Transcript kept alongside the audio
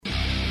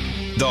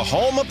The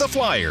home of the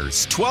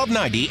Flyers,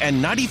 1290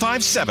 and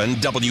 95.7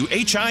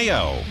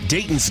 WHIO,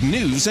 Dayton's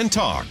News and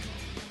Talk.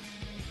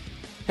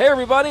 Hey,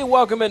 everybody.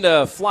 Welcome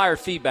into Flyer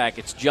Feedback.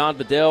 It's John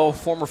Bedell,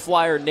 former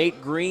Flyer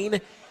Nate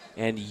Green,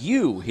 and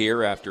you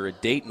here after a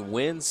Dayton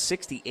win,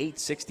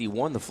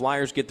 68-61. The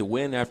Flyers get the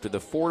win after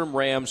the Fordham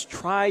Rams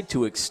tried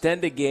to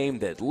extend a game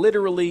that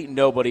literally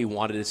nobody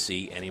wanted to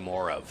see any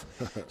more of.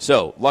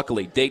 So,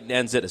 luckily, Dayton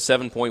ends it. A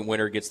 7-point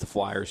winner gets the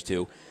Flyers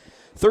to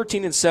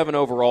 13-7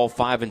 overall,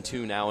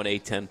 5-2 now in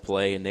A-10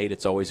 play. And, Nate,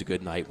 it's always a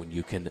good night when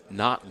you can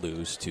not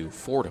lose to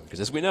Fordham. Because,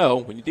 as we know,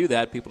 when you do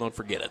that, people don't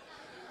forget it.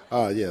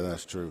 Yeah,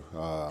 that's true.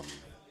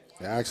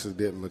 It actually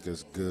didn't look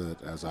as good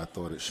as I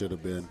thought it should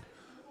have been.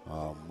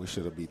 We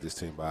should have beat this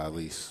team by at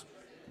least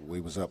 – we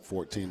was up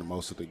 14 to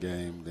most of the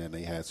game. Then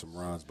they had some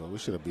runs, but we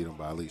should have beat them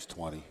by at least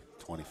 20,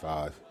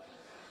 25.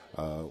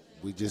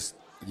 We just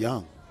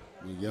young.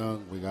 We're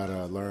young. We got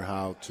to learn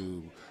how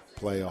to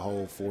play a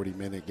whole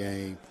 40-minute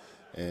game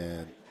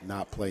and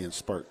not play in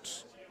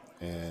spurts.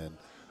 And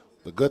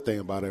the good thing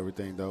about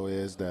everything, though,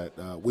 is that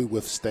we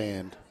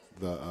withstand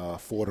the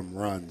Fordham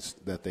runs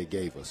that they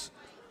gave us,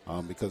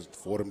 because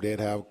Fordham did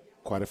have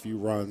quite a few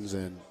runs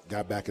and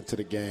got back into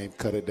the game,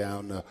 cut it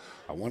down to,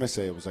 I want to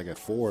say it was like at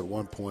 4 at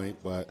one point,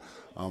 but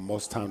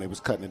most of the time they was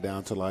cutting it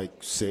down to like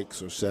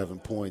 6 or 7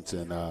 points,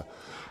 and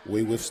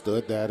we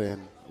withstood that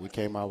and we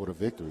came out with a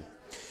victory.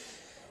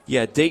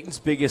 Yeah, Dayton's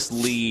biggest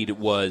lead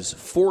was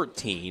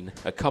 14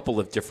 a couple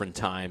of different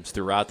times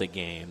throughout the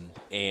game,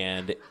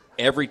 and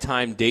every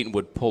time Dayton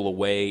would pull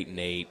away,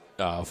 Nate,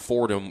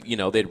 Fordham,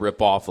 they'd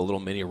rip off a little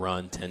mini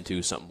run,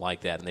 10-2, something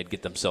like that, and they'd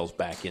get themselves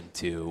back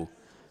into,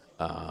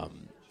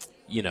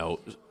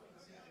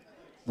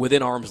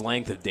 within arm's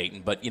length of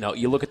Dayton. But,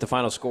 you look at the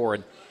final score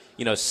and,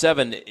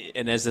 7,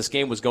 and as this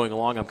game was going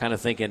along, I'm kind of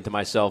thinking to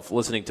myself,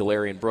 listening to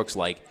Larry and Brooks,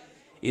 like,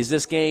 is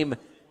this game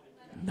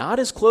not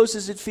as close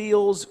as it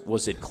feels?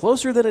 Was it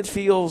closer than it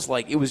feels?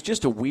 Like, it was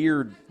just a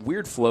weird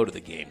flow to the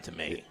game to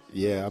me.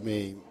 Yeah, I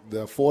mean,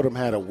 the Fordham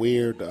had a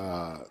weird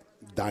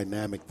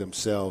dynamic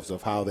themselves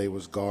of how they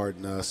was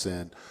guarding us,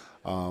 and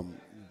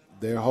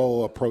their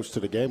whole approach to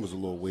the game was a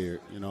little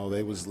weird.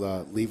 They was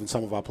leaving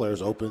some of our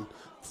players open,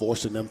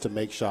 forcing them to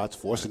make shots,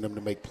 forcing them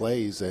to make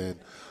plays, and,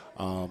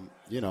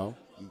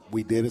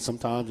 we did it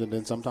sometimes, and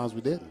then sometimes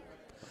we didn't.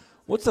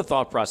 What's the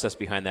thought process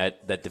behind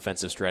that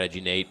defensive strategy,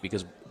 Nate?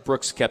 Because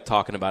Brooks kept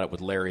talking about it with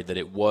Larry that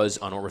it was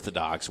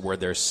unorthodox, where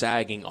they're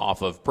sagging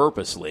off of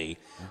purposely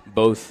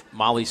both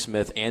Molly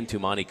Smith and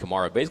Tumani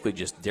Kamara, basically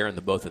just daring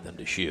the both of them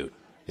to shoot.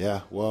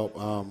 Yeah,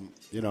 well,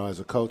 as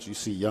a coach, you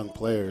see young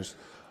players,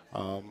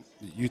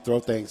 you throw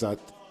things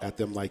at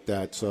them like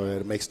that so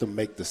that it makes them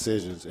make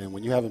decisions. And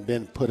when you haven't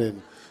been put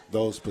in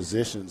those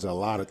positions, a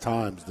lot of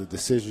times the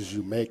decisions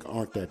you make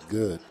aren't that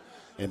good.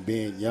 And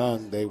being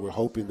young, they were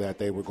hoping that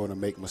they were going to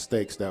make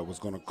mistakes that was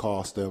going to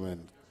cost them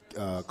and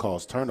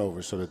cause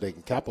turnovers so that they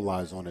can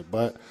capitalize on it.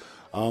 But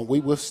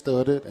we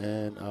withstood it,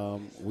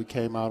 and we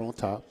came out on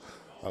top.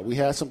 We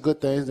had some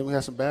good things and we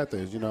had some bad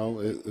things.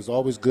 It's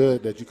always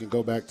good that you can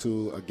go back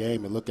to a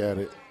game and look at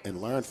it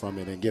and learn from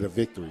it and get a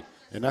victory.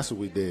 And that's what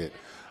we did.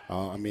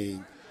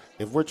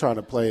 If we're trying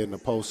to play in the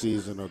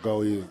postseason or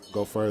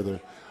go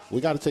further,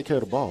 we got to take care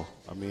of the ball.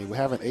 We're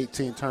having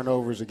 18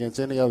 turnovers against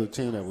any other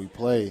team that we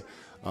play.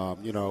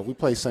 We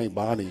play St.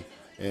 Bonnie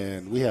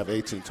and we have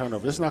 18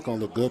 turnovers. It's not going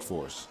to look good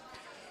for us.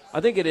 I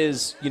think it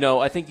is.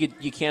 I think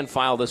you can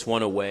file this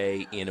one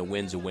away in a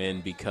win's a win,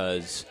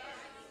 because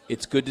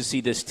it's good to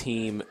see this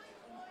team,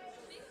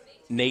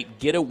 Nate,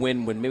 get a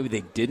win when maybe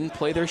they didn't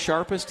play their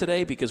sharpest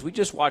today, because we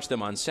just watched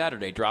them on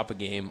Saturday drop a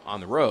game on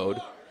the road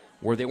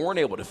where they weren't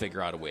able to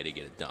figure out a way to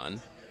get it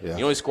done. Yeah.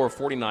 You only scored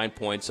 49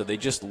 points, so they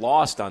just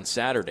lost on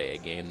Saturday, a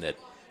game that,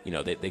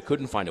 they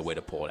couldn't find a way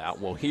to pull it out.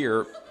 Well,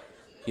 here,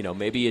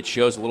 maybe it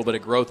shows a little bit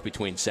of growth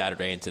between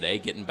Saturday and today,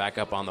 getting back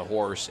up on the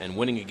horse and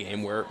winning a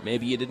game where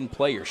maybe you didn't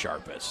play your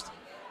sharpest.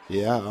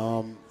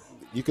 Yeah,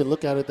 you can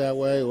look at it that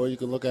way, or you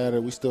can look at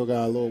it, we still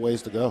got a little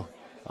ways to go.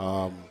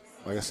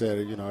 Like I said,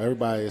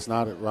 everybody is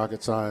not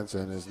rocket science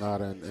and is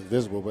not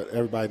invisible, but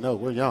everybody knows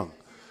we're young.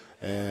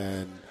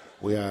 And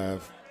we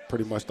have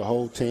pretty much the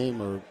whole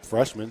team are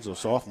freshmen or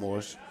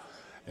sophomores,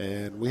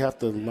 and we have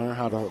to learn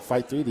how to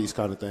fight through these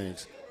kind of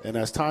things. And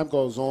as time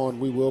goes on,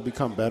 we will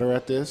become better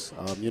at this.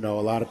 A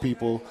lot of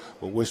people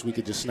will wish we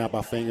could just snap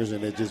our fingers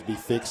and it just be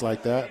fixed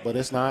like that. But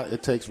it's not.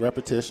 It takes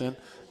repetition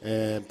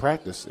and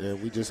practice. And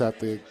we just have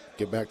to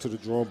get back to the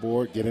drawing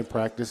board, get in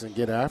practice, and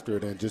get after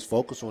it and just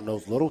focus on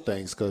those little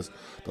things, because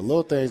the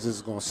little things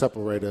is going to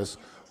separate us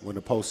when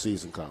the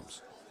postseason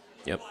comes.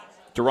 Yep.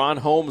 Deron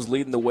Holmes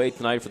leading the way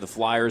tonight for the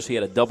Flyers. He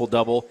had a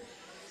double-double.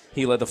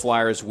 He led the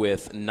Flyers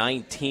with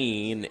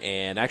 19,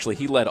 and actually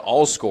he led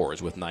all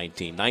scorers with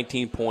 19.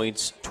 19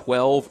 points,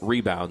 12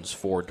 rebounds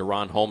for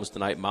Deron Holmes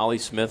tonight. Molly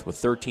Smith with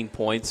 13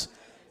 points.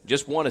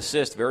 Just one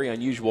assist, very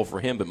unusual for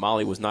him, but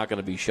Molly was not going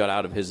to be shut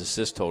out of his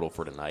assist total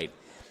for tonight,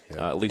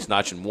 at least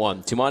notching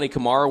one. Tumani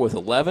Kamara with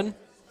 11.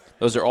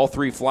 Those are all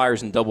three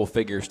Flyers in double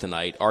figures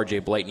tonight. R.J.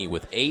 Blakeney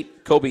with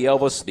 8. Kobe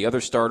Elvis, the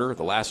other starter,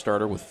 the last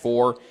starter, with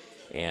 4.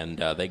 And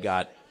they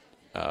got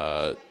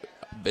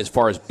as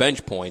far as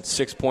bench points,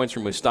 6 points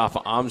from Mustafa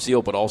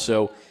Amzil, but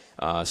also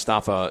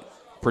Mustafa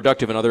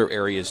productive in other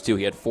areas, too.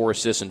 He had 4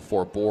 assists and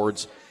 4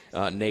 boards,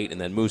 Nate, and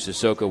then Musa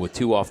Sissoko with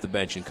 2 off the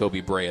bench, and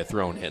Kobe Brea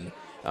thrown in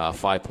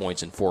 5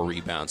 points and 4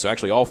 rebounds. So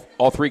actually all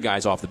 3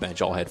 guys off the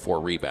bench all had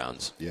 4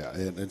 rebounds. Yeah,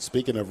 and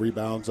speaking of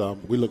rebounds,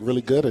 we look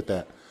really good at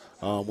that.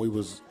 We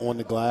was on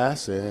the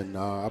glass, and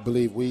I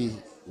believe we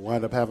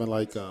wound up having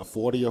like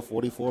 40 or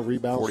 44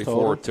 rebounds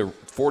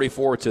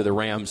 44 to the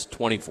Rams'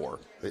 24.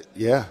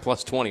 Yeah.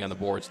 Plus 20 on the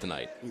boards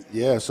tonight.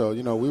 Yeah, so,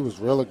 we was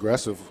real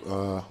aggressive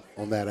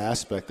on that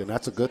aspect, and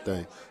that's a good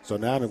thing. So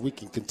now that we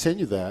can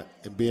continue that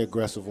and be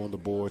aggressive on the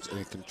boards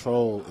and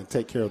control and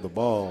take care of the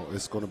ball,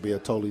 it's going to be a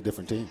totally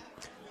different team.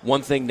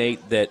 One thing,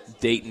 Nate, that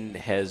Dayton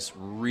has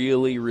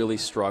really, really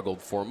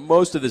struggled for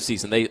most of the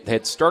season, they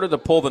had started to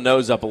pull the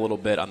nose up a little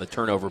bit on the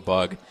turnover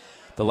bug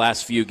the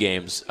last few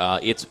games.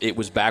 It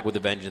was back with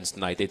a vengeance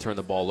tonight. They turned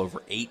the ball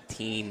over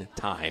 18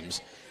 times.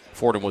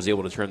 Fordham was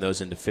able to turn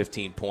those into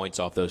 15 points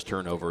off those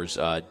turnovers.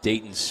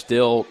 Dayton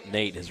still,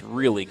 Nate, has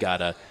really got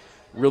to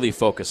really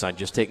focus on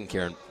just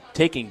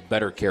taking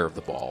better care of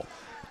the ball.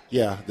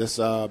 Yeah, this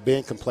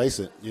being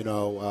complacent.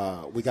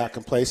 We got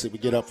complacent. We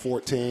get up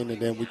 14,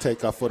 and then we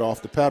take our foot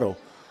off the pedal.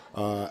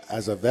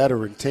 As a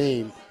veteran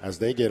team, as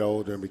they get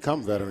older and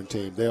become a veteran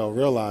team, they'll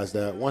realize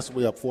that once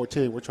we're up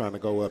 14, we're trying to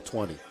go up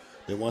 20.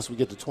 Then once we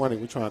get to 20,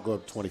 we're trying to go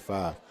up to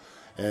 25.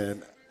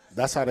 And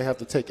that's how they have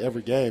to take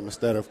every game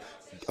instead of,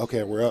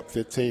 okay, we're up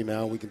 15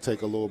 now, we can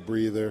take a little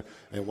breather.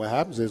 And what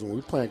happens is when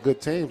we're playing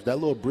good teams, that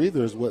little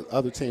breather is what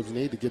other teams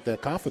need to get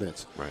that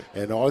confidence. Right.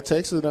 And all it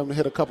takes is them to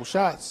hit a couple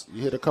shots.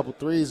 You hit a couple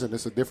threes, and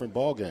it's a different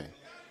ball game.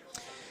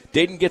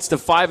 Dayton gets to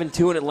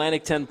 5-2 in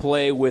Atlantic 10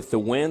 play with the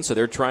win, so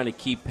they're trying to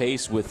keep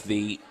pace with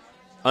the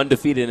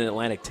undefeated in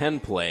Atlantic 10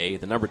 play,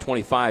 the number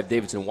 25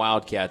 Davidson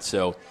Wildcats.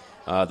 So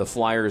the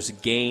Flyers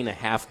gain a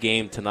half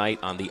game tonight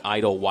on the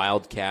idle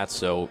Wildcats.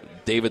 So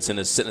Davidson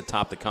is sitting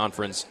atop the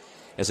conference,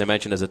 as I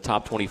mentioned, as a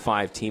top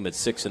 25 team at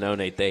 6-0.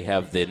 Nate, they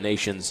have the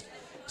nation's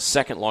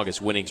second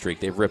longest winning streak.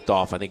 They've ripped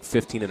off, I think,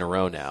 15 in a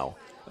row now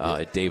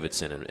at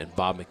Davidson. And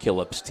Bob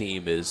McKillop's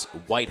team is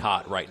white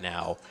hot right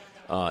now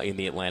in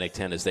the Atlantic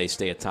 10 as they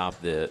stay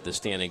atop the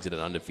standings at an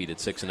undefeated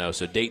 6-0.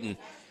 So Dayton,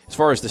 as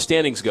far as the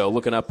standings go,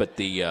 looking up at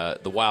the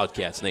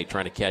Wildcats, Nate,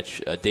 trying to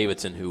catch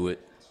Davidson, who,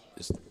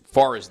 as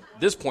far as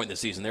this point in the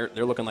season,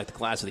 they're looking like the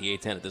class of the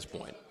A-10 at this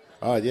point.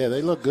 Yeah,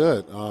 they look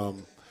good.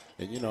 And,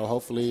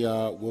 hopefully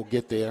we'll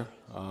get there.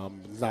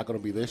 It's not going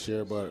to be this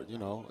year, but,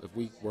 if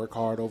we work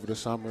hard over the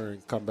summer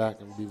and come back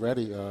and be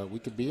ready, we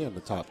could be in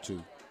the top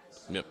 2.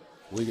 Yep.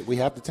 We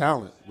have the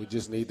talent. We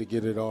just need to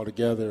get it all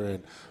together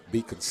and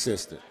be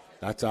consistent.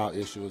 That's our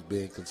issue, is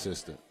being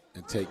consistent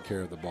and taking care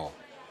of the ball.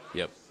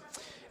 Yep.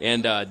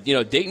 And,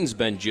 Dayton's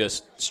been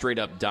just straight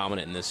up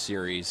dominant in this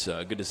series.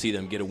 Good to see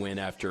them get a win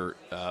after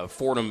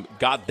Fordham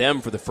got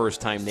them for the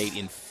first time, Nate,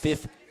 in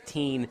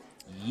 15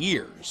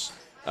 years.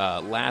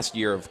 Last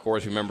year, of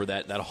course, remember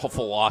that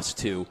awful loss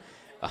to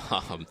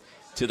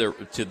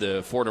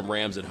the Fordham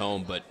Rams at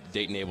home, but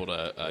Dayton able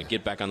to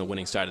get back on the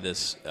winning side of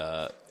this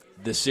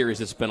series.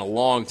 It's been a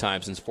long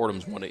time since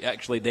Fordham's won it.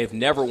 Actually, they've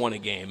never won a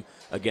game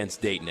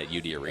against Dayton at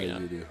UD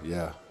Arena.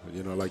 Yeah,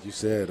 like you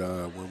said,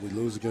 when we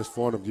lose against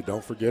Fordham, you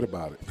don't forget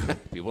about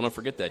it. People don't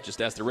forget that.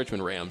 Just ask the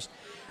Richmond Rams.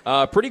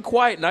 Pretty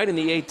quiet night in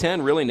the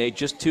A-10, really, Nate.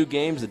 Just 2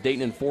 games, the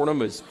Dayton and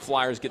Fordham, as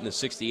Flyers getting the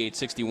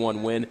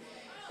 68-61 win.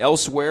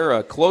 Elsewhere,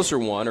 a closer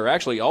one, or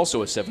actually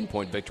also a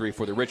 7-point victory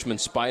for the Richmond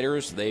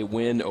Spiders. They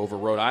win over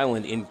Rhode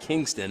Island in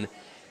Kingston,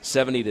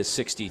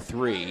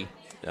 70-63.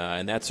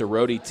 And that's a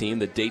roadie team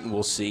that Dayton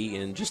will see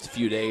in just a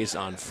few days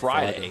on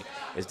Friday,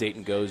 as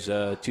Dayton goes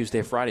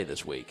Tuesday, Friday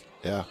this week.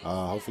 Yeah,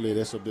 hopefully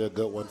this will be a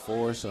good one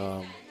for us.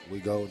 We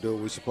go do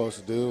what we're supposed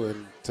to do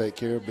and take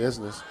care of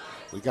business.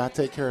 We got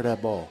to take care of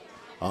that ball.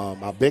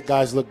 Our big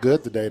guys look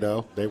good today,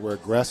 though. They were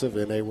aggressive,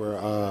 and they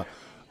were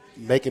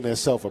making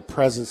themselves a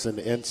presence in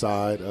the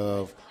inside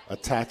of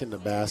attacking the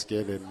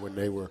basket, and when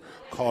they were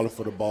calling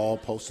for the ball,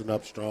 posting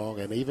up strong.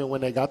 And even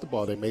when they got the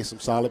ball, they made some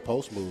solid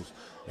post moves.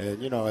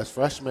 And, as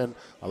freshmen,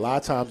 a lot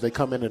of times they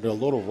come in and they're a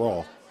little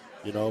raw,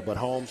 but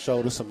Holmes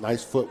showed us some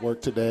nice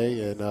footwork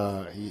today,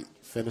 and he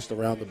finished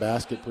around the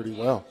basket pretty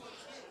well.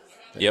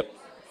 Yep.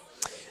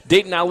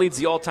 Dayton now leads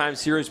the all-time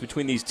series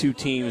between these two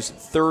teams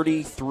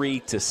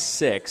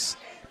 33-6.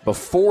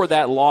 Before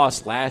that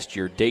loss last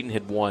year, Dayton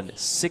had won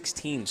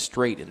 16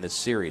 straight in this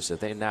series, so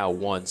they now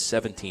won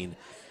 17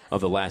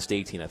 of the last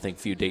 18. I think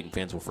few Dayton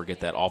fans will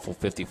forget that awful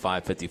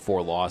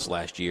 55-54 loss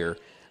last year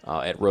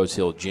at Rose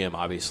Hill Gym.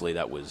 Obviously,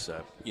 that was,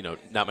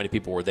 not many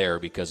people were there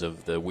because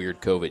of the weird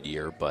COVID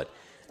year, but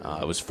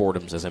it was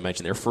Fordham's, as I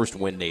mentioned, their first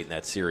win, Nate, in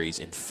that series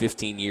in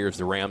 15 years.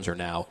 The Rams are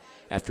now,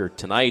 after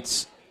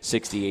tonight's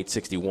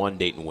 68-61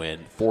 Dayton win,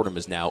 Fordham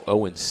is now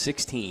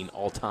 0-16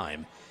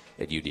 all-time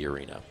at UD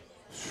Arena.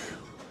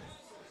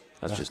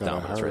 That's just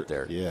dominance right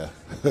there. Yeah.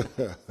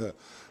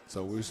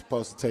 So we were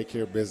supposed to take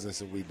care of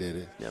business, and we did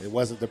it. Yep. It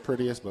wasn't the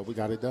prettiest, but we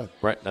got it done.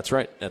 Right. That's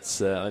right. That's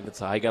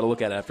how you got to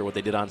look at it after what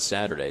they did on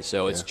Saturday.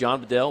 So it's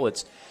John Bedell.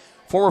 It's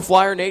Former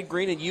Flyer Nate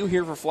Green and you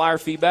here for Flyer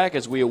feedback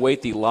as we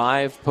await the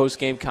live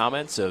post-game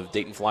comments of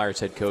Dayton Flyers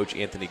head coach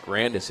Anthony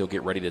Grant as he'll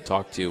get ready to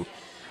talk to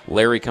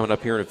Larry coming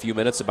up here in a few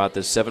minutes about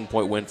this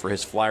 7-point win for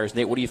his Flyers.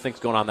 Nate, what do you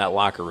think's going on in that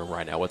locker room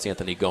right now? What's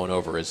Anthony going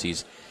over as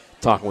he's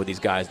talking with these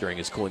guys during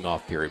his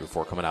cooling-off period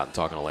before coming out and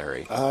talking to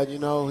Larry?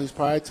 He's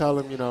probably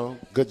telling him,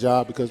 good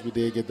job because we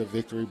did get the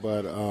victory,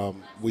 but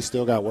we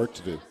still got work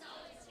to do.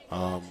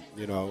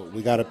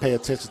 We got to pay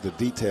attention to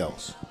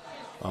details,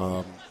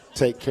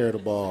 take care of the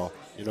ball.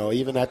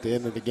 Even at the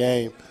end of the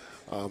game,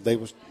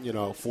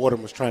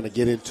 Fordham was trying to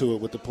get into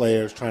it with the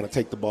players, trying to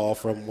take the ball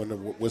from when the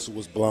whistle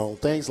was blown,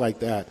 things like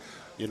that.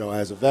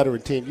 As a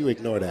veteran team, you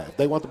ignore that. If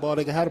they want the ball,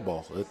 they can have the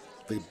ball.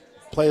 The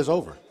play is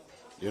over,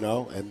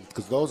 and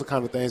because those are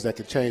kind of things that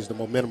can change the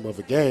momentum of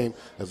a game.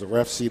 As the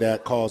refs see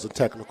that, calls a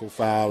technical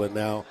foul, and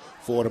now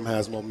Fordham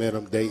has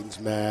momentum, Dayton's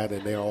mad,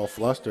 and they're all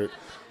flustered.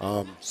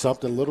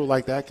 Something little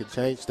like that can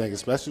change things,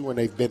 especially when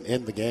they've been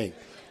in the game.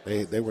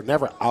 They were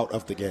never out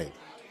of the game.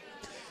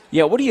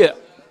 Yeah, what do you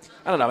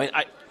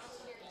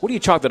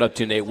chalk that up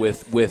to, Nate,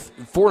 with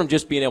Fordham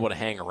just being able to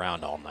hang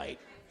around all night?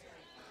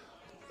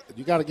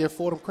 You got to give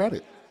Fordham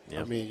credit.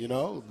 Yeah.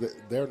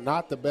 They're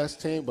not the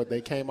best team, but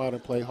they came out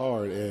and played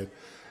hard. And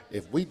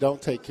if we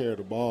don't take care of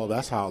the ball,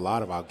 that's how a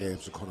lot of our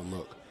games are going to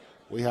look.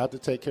 We have to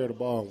take care of the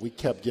ball, and we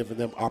kept giving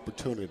them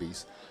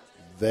opportunities.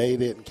 They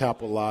didn't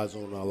capitalize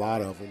on a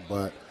lot of them,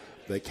 but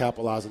they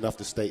capitalized enough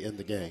to stay in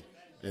the game.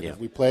 And if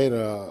we played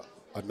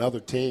another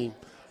team,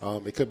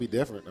 it could be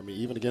different.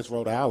 Even against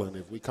Rhode Island,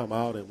 if we come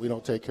out and we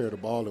don't take care of the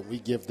ball and we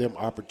give them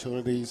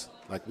opportunities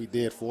like we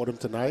did for them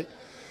tonight,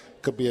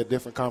 it could be a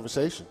different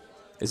conversation.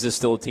 Is this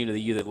still a team of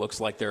the year that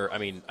looks like they're – I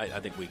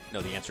think we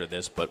know the answer to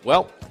this, but,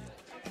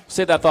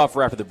 save that thought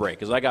for after the break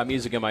because I got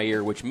music in my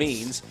ear, which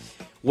means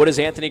what does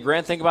Anthony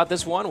Grant think about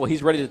this one? Well,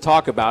 he's ready to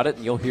talk about it,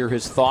 and you'll hear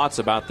his thoughts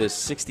about this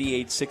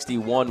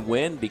 68-61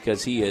 win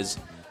because he is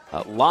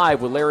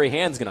live with Larry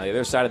Hansgen on the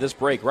other side of this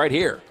break right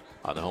here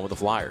on the home of the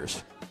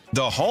Flyers.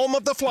 The home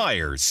of the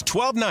Flyers,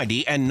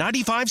 1290 and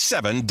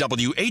 95.7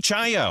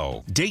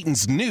 WHIO,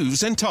 Dayton's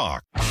News and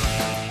Talk.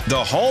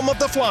 The home of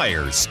the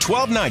Flyers,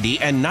 1290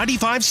 and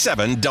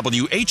 95.7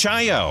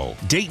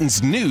 WHIO,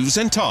 Dayton's News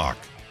and Talk.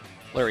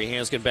 Larry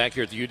Hansgen back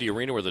here at the UD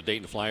Arena where the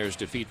Dayton Flyers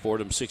defeat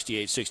Fordham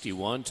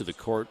 68-61 to the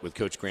court with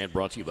Coach Grant,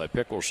 brought to you by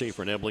Pickle,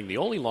 Schaefer, and Ebling, the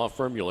only law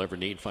firm you'll ever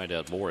need. Find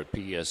out more at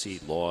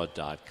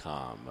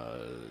pselaw.com.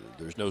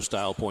 There's no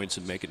style points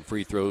in making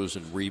free throws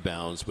and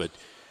rebounds, but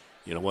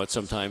you know what?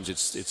 Sometimes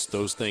it's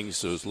those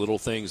things, those little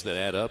things that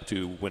add up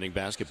to winning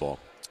basketball.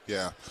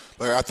 Yeah.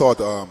 Larry, I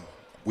thought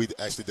we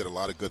actually did a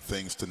lot of good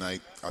things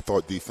tonight. I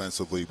thought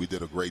defensively we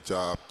did a great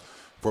job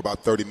for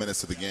about 30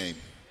 minutes of the game.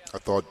 I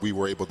thought we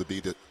were able to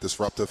be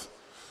disruptive.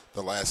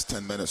 The last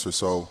 10 minutes or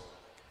so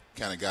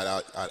kind of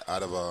got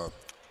out of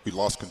we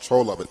lost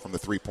control of it from the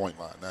three-point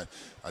line.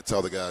 I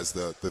tell the guys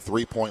the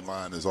three-point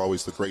line is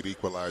always the great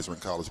equalizer in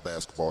college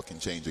basketball. It can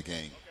change a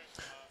game.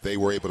 They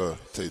were able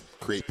to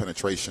create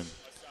penetration,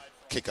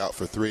 kick out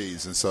for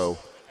threes. And so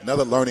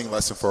another learning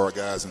lesson for our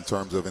guys in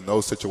terms of in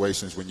those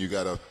situations when you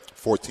got a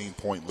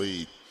 14-point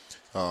lead,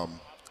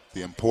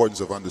 the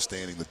importance of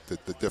understanding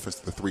the difference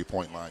the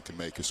three-point line can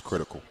make is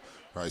critical.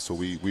 Right, so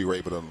we were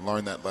able to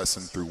learn that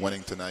lesson through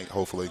winning tonight,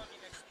 hopefully.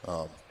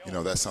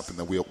 That's something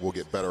that we'll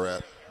get better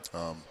at.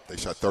 They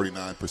shot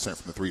 39%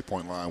 from the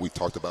three-point line. We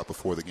talked about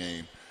before the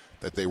game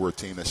that they were a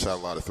team that shot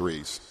a lot of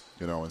threes,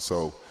 and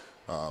so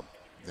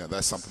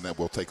that's something that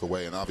we'll take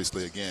away. And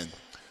obviously, again,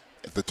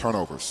 the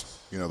turnovers.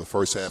 The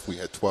first half we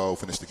had 12,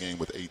 finished the game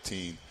with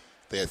 18.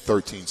 They had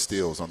 13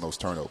 steals on those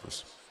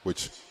turnovers,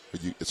 which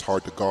it's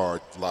hard to guard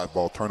live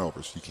ball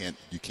turnovers. You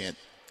can't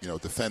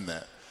defend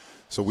that.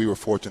 So we were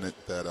fortunate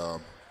that,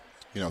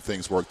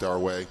 things worked our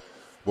way.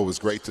 What was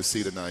great to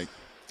see tonight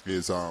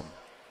is I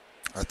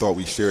thought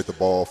we shared the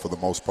ball for the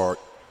most part.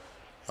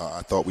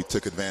 I thought we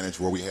took advantage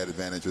where we had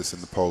advantages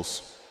in the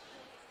post,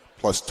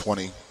 plus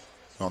 20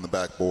 on the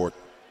backboard.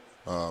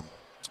 I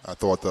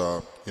thought,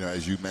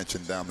 as you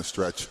mentioned down the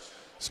stretch,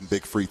 some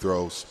big free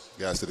throws.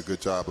 Guys did a good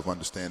job of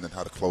understanding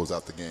how to close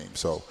out the game.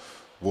 So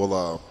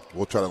we'll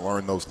try to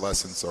learn those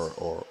lessons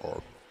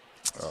or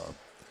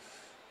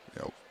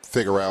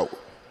figure out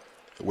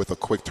with a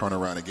quick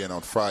turnaround again on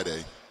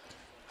Friday,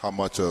 how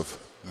much of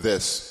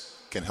this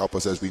can help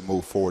us as we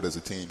move forward as a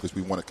team because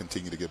we want to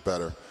continue to get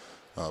better.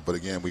 But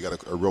again, we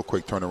got a real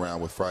quick turnaround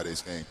with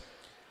Friday's game.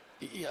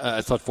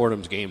 I thought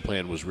Fordham's game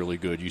plan was really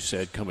good. You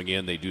said coming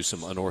in, they do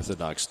some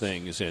unorthodox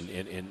things,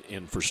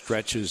 and for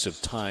stretches of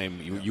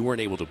time, you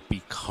weren't able to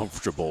be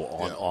comfortable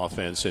on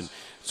offense. And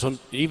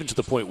even to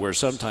the point where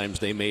sometimes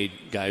they made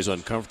guys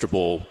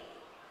uncomfortable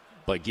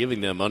by giving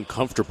them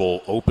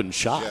uncomfortable open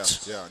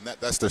shots. Yeah, and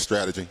that's their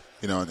strategy,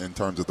 in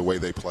terms of the way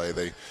they play.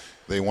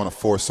 They want to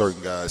force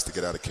certain guys to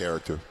get out of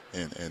character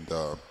and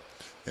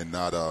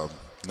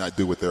not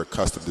do what they're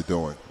accustomed to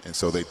doing. And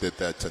so they did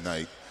that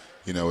tonight.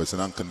 It's an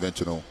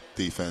unconventional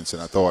defense,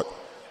 and I thought,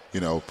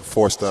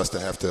 forced us to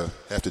have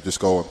to just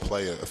go and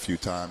play a few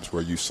times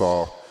where you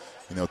saw,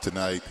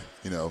 tonight,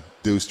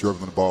 Deuce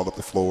dribbling the ball up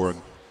the floor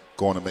and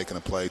going and making a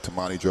play.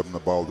 Tamani dribbling the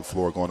ball to the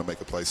floor, going to make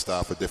a play,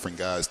 stop for different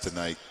guys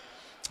tonight.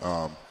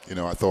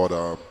 I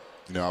thought,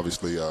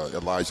 obviously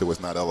Elijah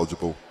was not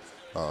eligible.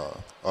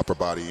 Upper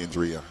body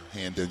injury, a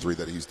hand injury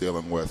that he's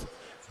dealing with.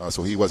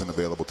 So he wasn't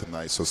available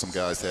tonight. So some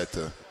guys had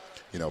to,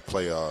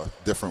 play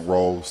different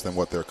roles than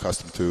what they're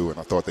accustomed to, and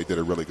I thought they did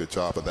a really good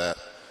job of that.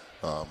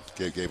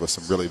 Gave us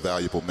some really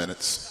valuable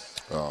minutes.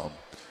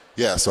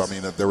 So I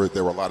mean, there were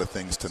a lot of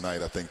things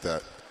tonight. I think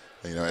that,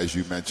 as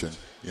you mentioned,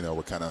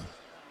 we're kind of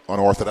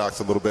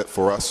unorthodox a little bit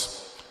for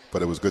us,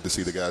 but it was good to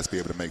see the guys be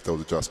able to make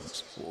those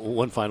adjustments.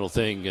 One final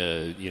thing,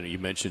 you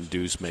mentioned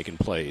Deuce making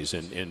plays,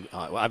 and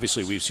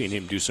obviously we've seen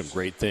him do some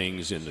great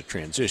things in the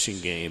transition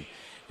game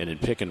and in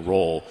pick and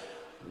roll.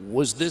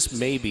 Was this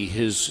maybe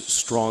his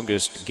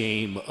strongest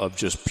game of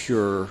just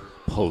pure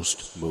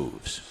post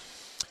moves?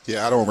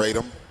 Yeah, I don't rate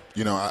him.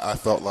 I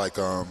felt like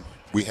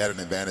we had an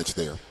advantage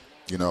there.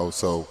 I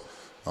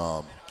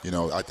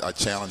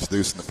challenged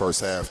Deuce in the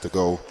first half to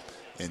go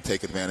and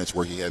take advantage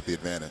where he had the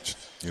advantage.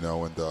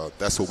 And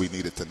that's what we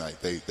needed tonight.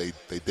 They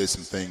did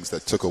some things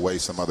that took away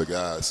some other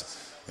guys,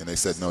 and they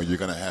said, no, you're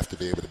going to have to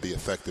be able to be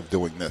effective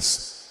doing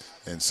this.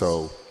 And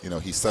so,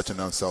 he's such an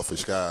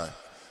unselfish guy.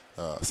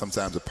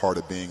 Sometimes a part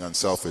of being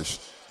unselfish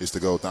is to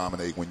go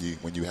dominate when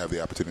you have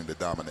the opportunity to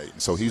dominate.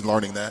 And so he's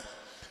learning that,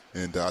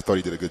 and I thought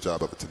he did a good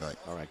job of it tonight.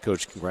 All right,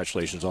 Coach,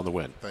 congratulations on the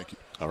win. Thank you.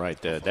 All right,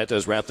 that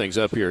does wrap things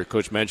up here.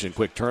 Coach mentioned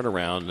quick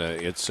turnaround.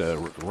 It's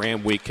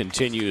Ram Week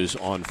continues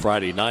on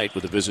Friday night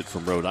with a visit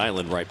from Rhode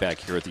Island right back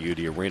here at the UD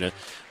Arena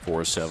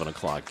for a 7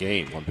 o'clock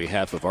game. On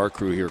behalf of our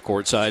crew here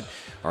courtside,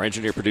 our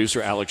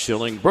engineer-producer Alex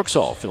Schilling, Brooks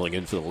Hall filling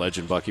in for the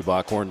legend Bucky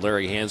Bockhorn,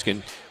 Larry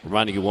Hanskin,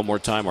 reminding you one more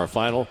time our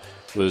final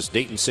was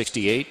Dayton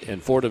 68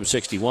 and Fordham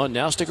 61.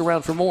 Now stick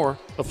around for more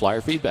of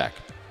Flyer Feedback.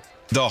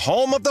 The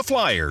home of the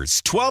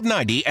Flyers,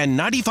 1290 and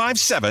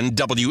 95.7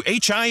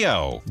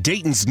 WHIO,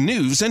 Dayton's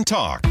News and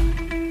Talk.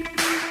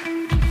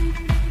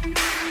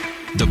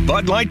 The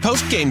Bud Light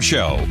Postgame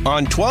Show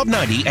on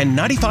 1290 and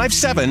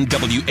 95.7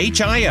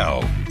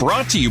 WHIO.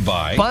 Brought to you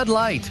by Bud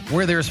Light.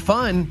 Where there's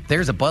fun,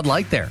 there's a Bud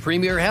Light there.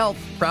 Premier Health,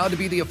 proud to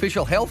be the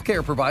official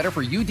healthcare provider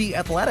for UD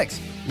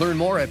Athletics. Learn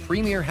more at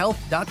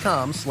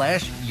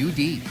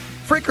premierhealth.com/UD.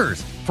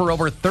 Frickers, for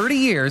over 30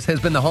 years, has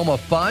been the home of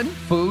fun,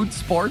 food,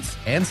 sports,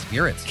 and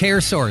spirits.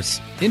 CareSource,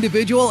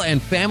 individual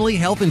and family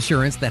health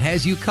insurance that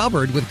has you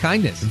covered with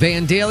kindness.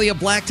 Vandalia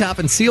Blacktop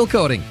and Seal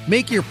Coating.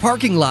 Make your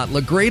parking lot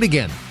look great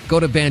again. Go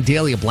to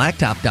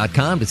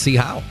VandaliaBlacktop.com to see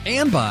how.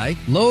 And by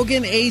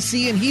Logan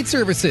AC and Heat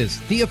Services,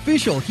 the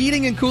official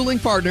heating and cooling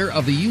partner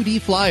of the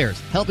UD Flyers,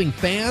 helping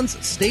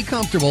fans stay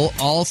comfortable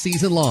all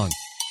season long.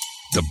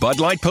 the Bud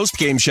Light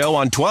Postgame Show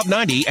on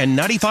 1290 and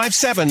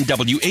 95.7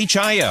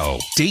 WHIO,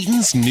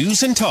 Dayton's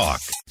News and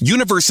Talk.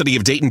 University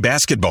of Dayton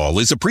Basketball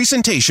is a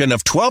presentation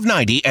of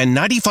 1290 and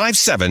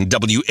 95.7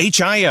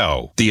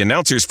 WHIO. The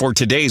announcers for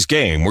today's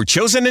game were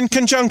chosen in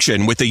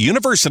conjunction with the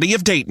University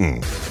of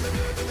Dayton.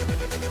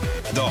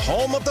 The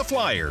home of the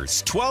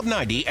Flyers,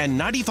 1290 and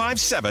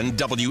 95.7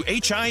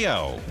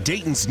 WHIO,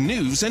 Dayton's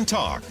News and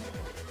Talk.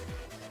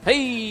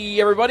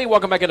 Hey, everybody.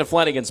 Welcome back into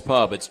Flanagan's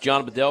Pub. It's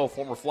John Bedell,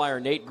 former Flyer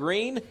Nate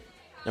Green.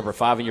 Number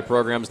 5 in your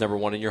programs, number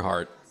 1 in your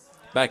heart.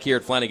 Back here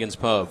at Flanagan's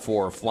Pub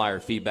for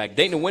Flyer feedback.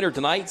 Dayton a winner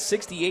tonight,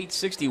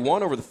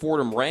 68-61 over the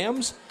Fordham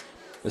Rams.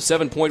 The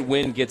 7-point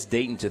win gets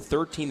Dayton to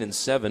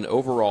 13-7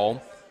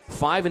 overall,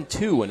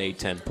 5-2 in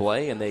A-10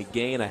 play, and they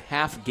gain a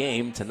half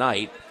game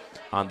tonight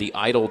on the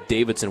idle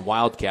Davidson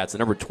Wildcats, the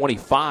number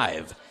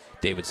 25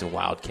 Davidson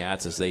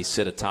Wildcats, as they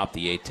sit atop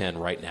the A-10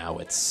 right now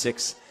at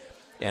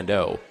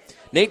 6-0.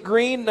 Nate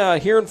Green,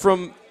 hearing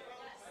from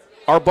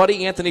our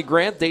buddy Anthony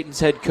Grant,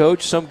 Dayton's head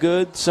coach, some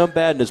good, some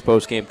bad in his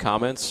post-game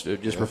comments,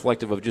 just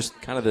reflective of just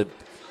kind of the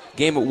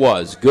game it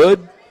was.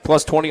 Good,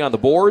 plus 20 on the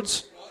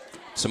boards.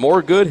 Some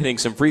more good, hitting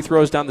some free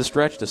throws down the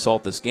stretch to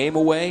salt this game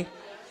away.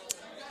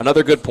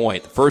 Another good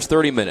point. First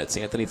 30 minutes,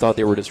 Anthony thought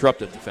they were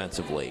disruptive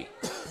defensively.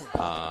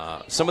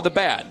 Some of the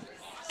bad.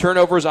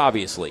 Turnovers,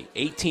 obviously.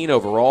 18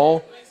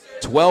 overall,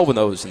 12 of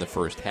those in the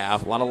first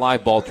half. A lot of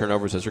live ball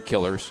turnovers. Those are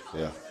killers.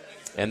 Yeah.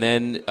 And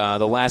then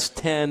the last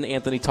 10,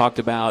 Anthony talked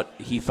about,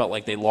 he felt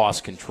like they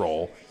lost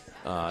control,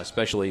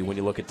 especially when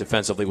you look at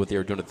defensively what they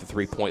were doing at the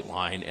three-point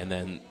line. And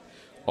then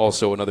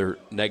also another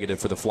negative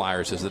for the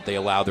Flyers is that they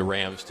allowed the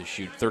Rams to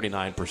shoot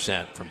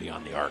 39% from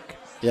beyond the arc.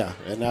 Yeah,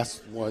 and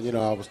that's what,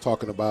 I was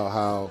talking about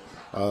how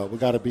we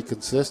got to be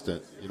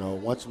consistent.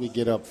 Once we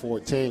get up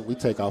 14, we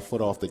take our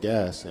foot off the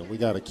gas, and we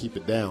got to keep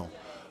it down.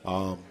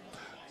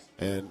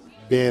 And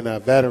being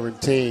a veteran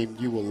team,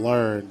 you will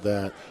learn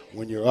that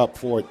when you're up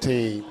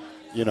 14,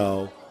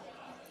 you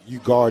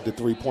guard the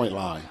three-point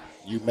line.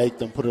 You make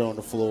them put it on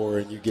the floor,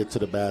 and you get to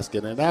the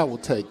basket, and that will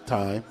take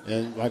time.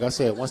 And like I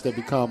said, once they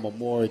become a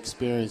more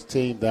experienced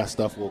team, that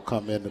stuff will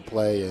come into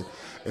play, and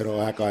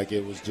it'll act like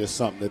it was just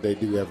something that they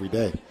do every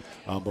day.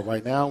 But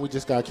right now, we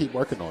just got to keep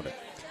working on it.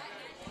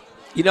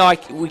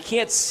 We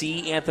can't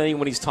see Anthony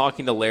when he's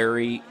talking to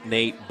Larry,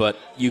 Nate, but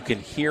you can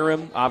hear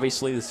him.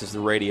 Obviously, this is the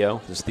radio.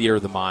 This is theater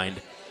of the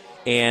mind.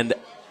 And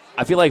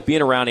I feel like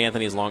being around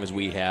Anthony as long as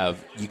we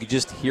have, you could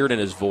just hear it in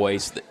his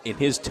voice, in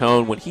his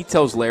tone, when he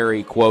tells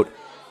Larry, quote,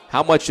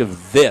 how much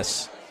of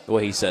this, the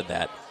way he said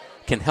that,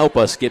 can help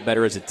us get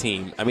better as a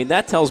team. I mean,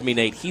 that tells me,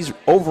 Nate, he's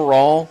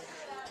overall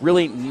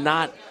really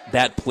not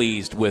that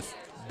pleased with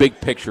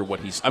big picture what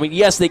he's – I mean,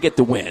 yes, they get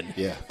the win,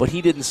 but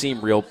he didn't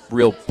seem real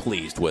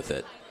pleased with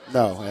it.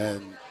 No,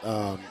 and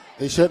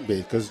he shouldn't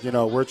be because,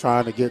 we're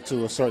trying to get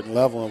to a certain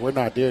level, and we're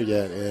not there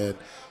yet. And,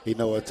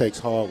 it takes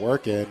hard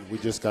work, and we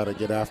just got to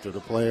get after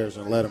the players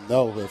and let them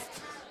know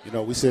if,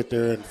 we sit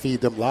there and feed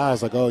them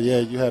lies like, oh, yeah,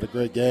 you had a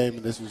great game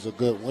and this was a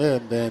good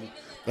win, then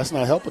that's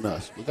not helping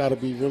us. We got to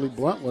be really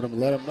blunt with them and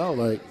let them know,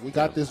 like, we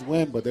got this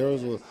win, but there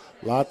was a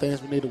lot of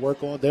things we need to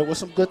work on. There were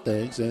some good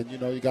things, and,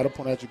 you got to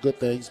point out your good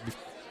things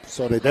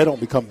so that they don't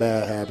become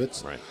bad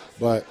habits. Right.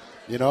 But,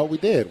 we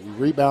did. We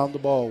rebounded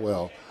the ball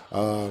well.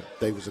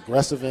 They was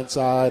aggressive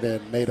inside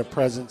and made a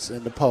presence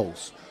in the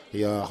post.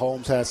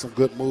 Holmes had some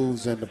good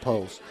moves in the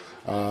post.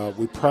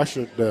 We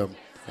pressured them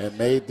and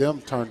made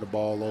them turn the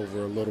ball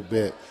over a little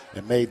bit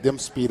and made them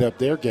speed up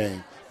their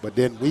game. But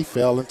then we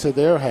fell into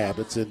their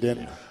habits, and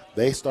then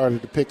they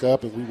started to pick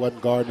up, and we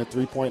wasn't guarding the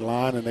three-point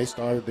line, and they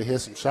started to hit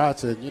some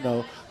shots. And,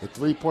 the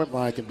three-point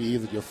line can be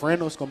either your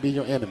friend or it's going to be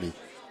your enemy.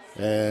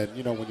 And,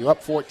 when you're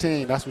up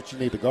 14, that's what you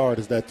need to guard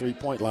is that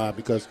three-point line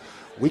because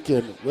we'll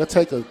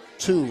take a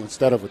 2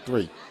 instead of a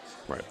 3.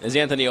 Right. As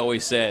Anthony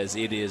always says,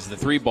 it is the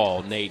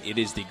 3-ball, Nate. It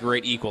is the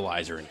great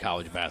equalizer in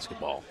college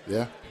basketball.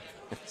 Yeah.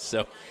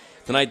 So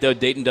tonight, though,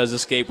 Dayton does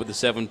escape with a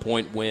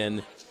 7-point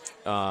win.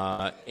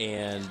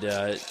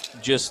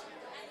 Just,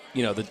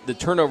 the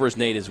turnovers,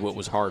 Nate, is what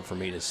was hard for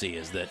me to see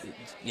is that,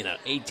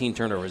 18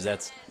 turnovers,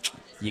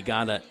 they've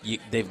got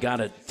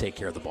to take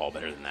care of the ball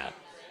better than that.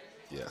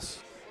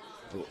 Yes.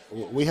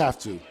 We have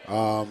to,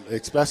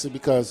 especially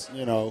because,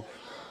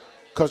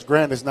 Coach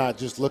Grant is not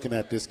just looking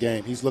at this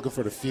game. He's looking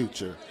for the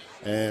future.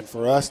 And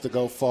for us to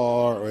go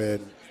far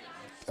and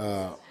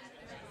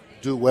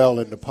do well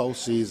in the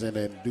postseason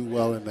and do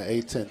well in the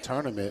A-10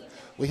 tournament,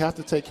 we have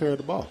to take care of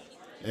the ball.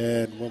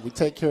 And when we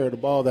take care of the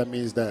ball, that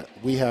means that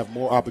we have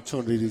more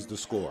opportunities to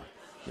score.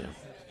 Yeah.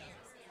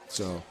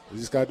 So we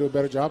just got to do a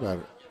better job at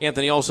it.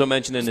 Anthony also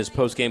mentioned in his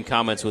post-game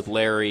comments with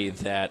Larry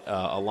that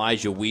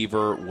Elijah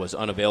Weaver was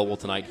unavailable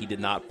tonight. He did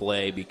not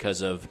play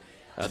because of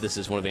this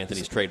is one of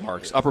Anthony's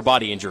trademarks, upper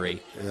body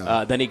injury.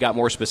 Yeah. Then he got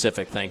more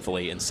specific,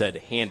 thankfully, and said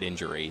hand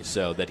injury,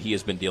 so that he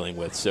has been dealing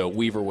with. So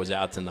Weaver was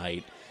out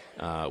tonight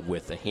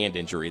with a hand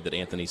injury that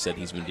Anthony said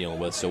he's been dealing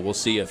with. So we'll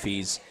see if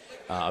he's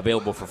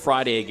available for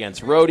Friday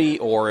against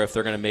Rhodey or if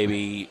they're going to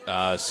maybe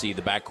see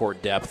the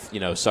backcourt depth,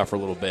 suffer a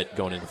little bit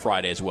going into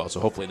Friday as well. So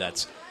hopefully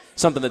that's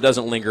something that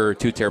doesn't linger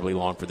too terribly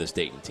long for this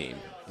Dayton team.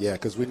 Yeah,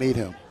 because we need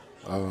him.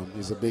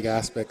 He's a big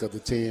aspect of the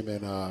team,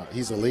 and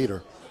he's a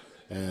leader.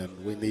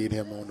 And we need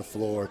him on the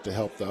floor to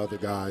help the other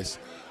guys.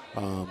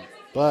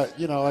 But,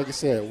 like I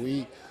said,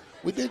 we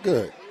did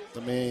good. I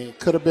mean, it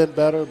could have been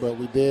better, but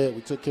we did. We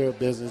took care of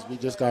business. We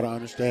just got to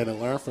understand and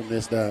learn from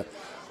this that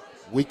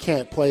we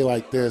can't play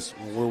like this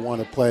when we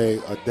want to play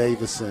a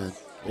Davidson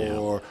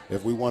or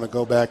if we want to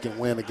go back and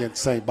win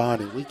against St.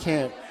 Bonnie. We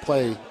can't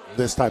play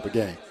this type of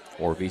game.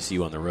 Or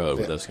VCU on the road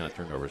with those kind of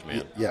turnovers,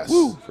 man. Yes.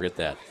 Woo, forget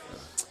that.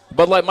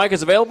 Bud Light Mike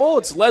is available.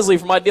 It's Leslie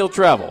from Ideal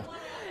Travel.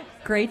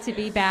 Great to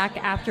be back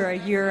after a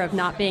year of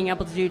not being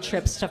able to do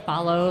trips to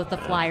follow the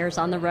Flyers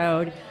on the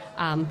road.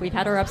 We've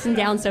had our ups and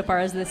downs so far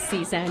as this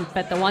season,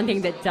 but the one thing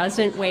that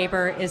doesn't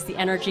waver is the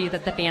energy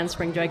that the fans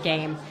bring to a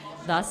game.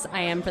 Thus, I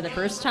am for the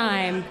first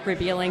time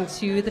revealing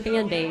to the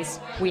fan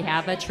base we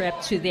have a trip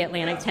to the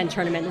Atlantic 10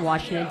 tournament in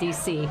Washington,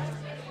 D.C.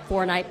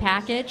 4-night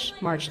package,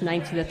 March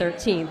 9th to the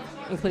 13th,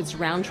 includes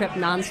round-trip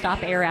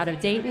nonstop air out of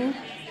Dayton,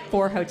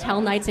 4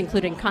 hotel nights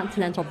including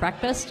continental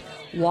breakfast,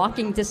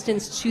 walking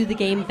distance to the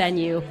game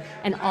venue,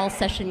 and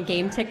all-session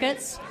game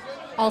tickets.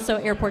 Also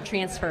airport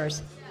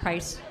transfers,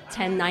 price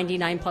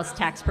 $10.99 plus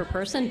tax per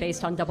person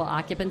based on double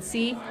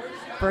occupancy.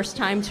 First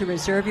time to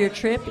reserve your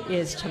trip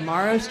is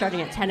tomorrow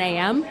starting at 10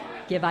 a.m.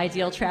 Give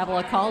Ideal Travel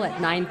a call at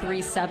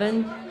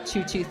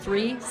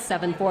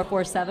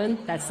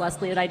 937-223-7447. That's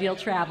Leslie at Ideal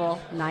Travel,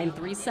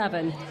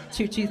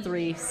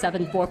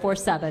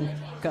 937-223-7447.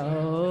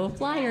 Go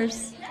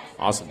Flyers.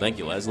 Awesome. Thank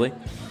you, Leslie.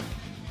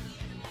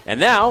 And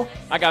now,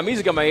 I got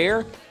music on my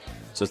ear,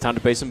 so it's time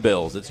to pay some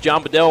bills. It's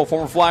John Bedell,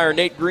 former Flyer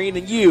Nate Green,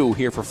 and you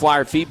here for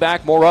Flyer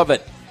Feedback. More of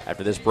it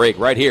after this break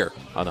right here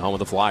on the home of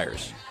the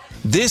Flyers.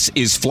 This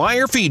is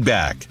Flyer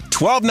Feedback,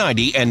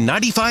 1290 and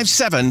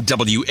 95.7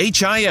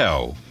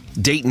 WHIO,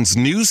 Dayton's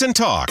News and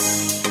Talk.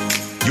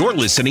 You're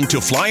listening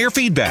to Flyer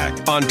Feedback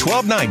on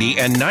 1290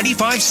 and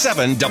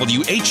 95.7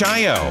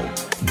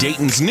 WHIO,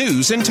 Dayton's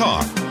News and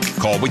Talk.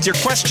 Call with your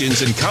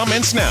questions and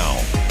comments now,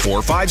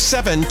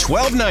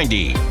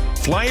 457-1290.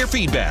 Flyer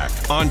Feedback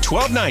on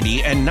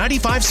 1290 and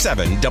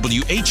 95.7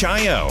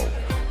 WHIO.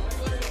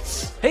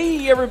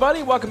 Hey,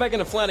 everybody. Welcome back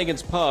into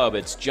Flanagan's Pub.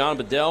 It's John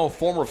Bedell,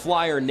 former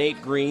Flyer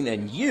Nate Green,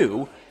 and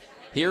you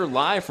here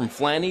live from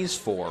Flanny's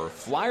for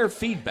Flyer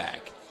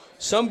Feedback.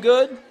 Some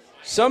good,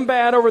 some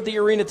bad over at the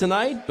arena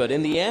tonight, but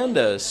in the end,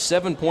 a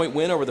 7-point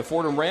win over the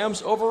Fordham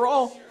Rams.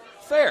 Overall,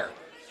 fair.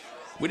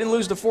 We didn't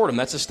lose to Fordham.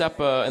 That's a step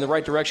in the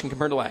right direction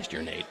compared to last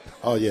year, Nate.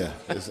 Oh, yeah.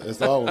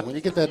 It's always, when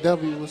you get that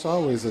W, it's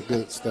always a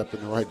good step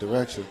in the right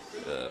direction.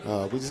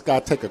 We just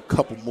got to take a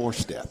couple more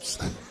steps.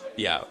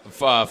 Yeah.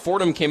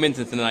 Fordham came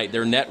into tonight.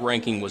 Their net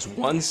ranking was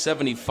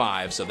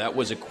 175, so that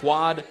was a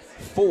quad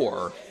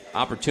 4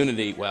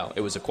 opportunity. Well,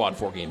 it was a quad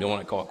 4 game. You don't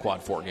want to call a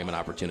quad 4 game an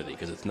opportunity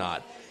because it's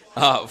not.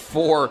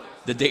 For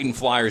the Dayton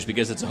Flyers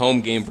because it's a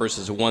home game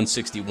versus a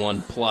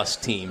 161-plus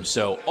team.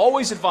 So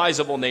always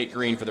advisable, Nate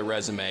Green, for the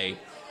resume,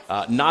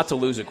 not to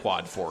lose a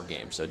quad 4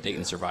 game. So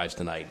Dayton survives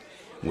tonight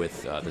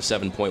with the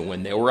 7-point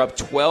win. They were up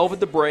 12 at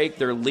the break.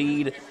 Their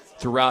lead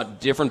throughout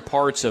different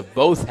parts of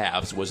both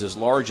halves was as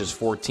large as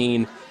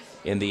 14.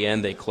 In the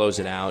end, they close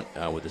it out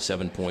with a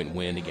 7-point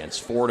win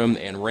against Fordham.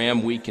 And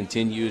Ram Week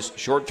continues.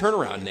 Short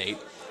turnaround, Nate.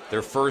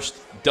 Their first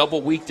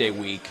double weekday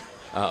week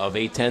of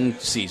A-10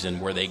 season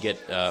where they get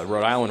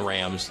Rhode Island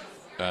Rams.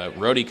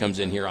 Rhodey comes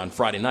in here on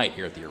Friday night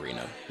here at the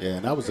arena. Yeah,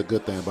 and that was a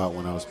good thing about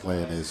when I was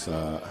playing is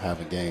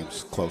having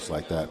games close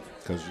like that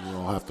because you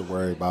don't have to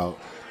worry about,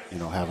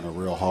 having a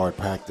real hard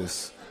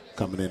practice,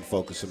 coming in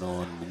focusing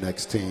on the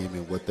next team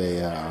and what they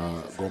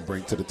going to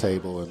bring to the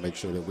table and make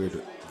sure that we've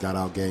got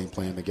our game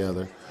plan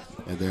together.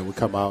 And then we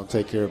come out and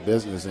take care of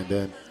business. And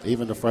then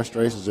even the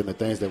frustrations and the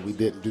things that we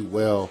didn't do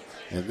well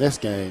in this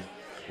game,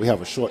 we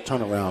have a short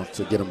turnaround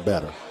to get them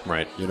better.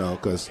 Right.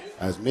 Because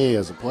as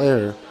a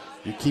player,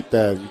 you keep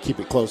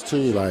it close to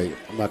you, like,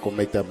 I'm not going to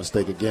make that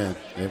mistake again.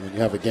 And when you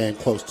have a game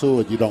close to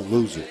it, you don't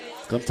lose it.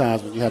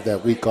 Sometimes when you have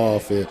that week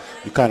off, you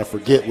kind of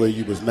forget where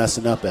you was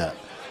messing up at.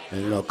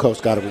 And,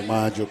 coach got to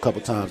remind you a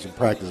couple times in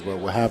practice, but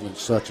we're having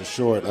such a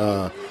short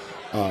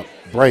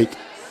break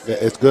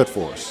that it's good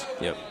for us.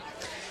 Yep.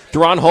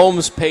 Deron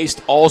Holmes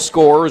paced all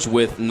scorers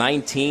with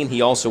 19.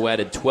 He also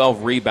added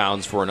 12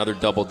 rebounds for another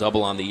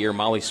double-double on the year.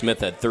 Molly Smith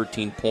had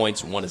 13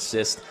 points, 1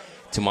 assist.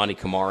 Tamani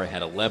Kamara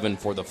had 11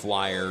 for the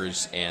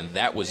Flyers, and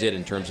that was it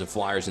in terms of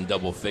Flyers in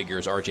double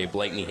figures. R.J.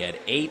 Blakeney had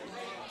 8.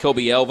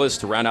 Kobe Elvis,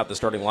 to round out the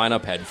starting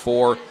lineup, had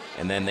 4.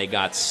 And then they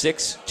got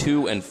 6,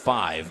 2, and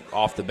 5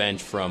 off the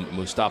bench from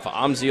Mustafa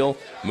Amzil,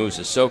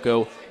 Musa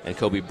Soko, and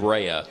Kobe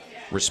Brea,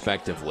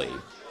 respectively.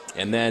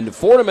 And then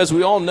Fordham, as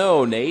we all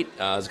know, Nate,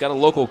 has got a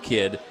local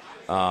kid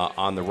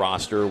on the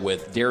roster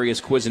with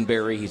Darius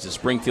Quisenberry. He's a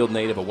Springfield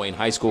native, a Wayne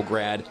High School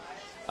grad.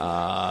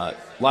 A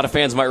lot of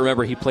fans might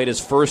remember he played his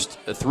first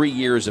 3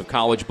 years of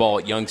college ball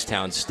at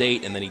Youngstown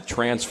State, and then he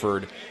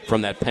transferred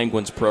from that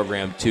Penguins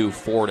program to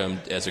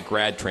Fordham as a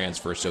grad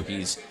transfer. So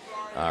he's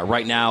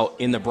right now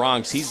in the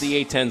Bronx. He's the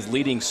A-10's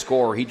leading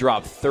scorer. He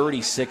dropped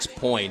 36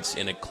 points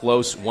in a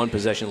close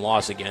one-possession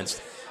loss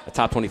against a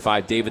top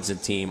 25 Davidson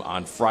team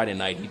on Friday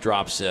night. He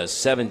drops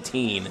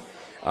 17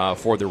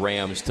 for the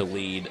Rams to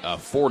lead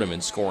Fordham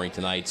in scoring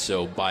tonight.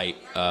 So by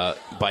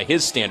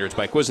his standards,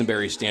 by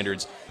Quisenberry's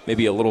standards,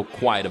 maybe a little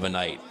quiet of a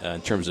night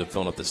in terms of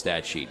filling up the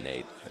stat sheet,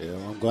 Nate. Yeah,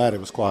 well, I'm glad it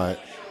was quiet.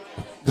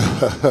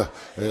 I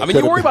mean,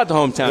 you worry about the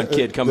hometown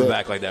kid coming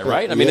back like that,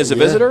 right? I mean, as a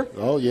visitor?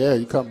 Oh, yeah,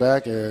 you come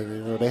back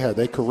and, they had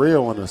their career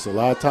on us. A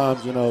lot of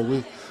times,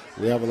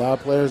 we have a lot of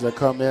players that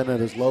come in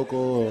that is local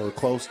or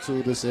close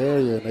to this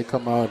area, and they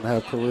come out and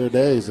have career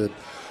days. And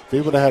if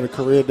people that had a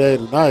career day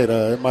tonight,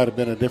 it might have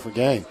been a different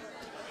game.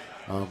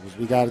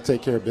 We got to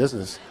take care of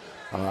business.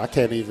 I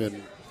can't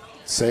even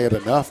say it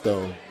enough,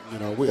 though.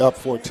 We up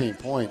 14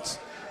 points.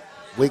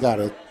 We got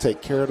to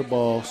take care of the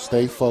ball,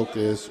 stay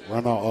focused,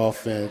 run our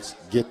offense,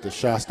 get the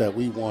shots that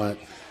we want.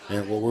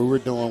 And what we were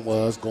doing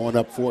was going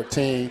up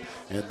 14,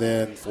 and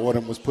then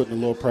Fordham was putting a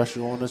little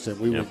pressure on us, and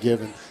we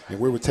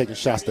were taking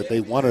shots that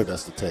they wanted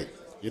us to take.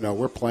 They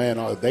were playing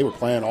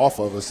off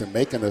of us and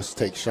making us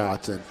take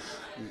shots, and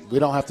we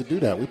don't have to do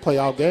that. We play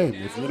our game.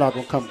 If you're not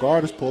going to come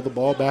guard us, pull the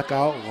ball back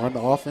out, run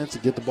the offense,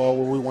 and get the ball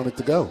where we want it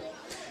to go.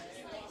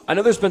 I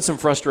know there's been some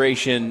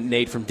frustration,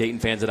 Nate, from Dayton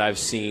fans that I've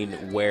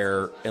seen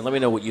where, and let me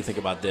know what you think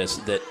about this,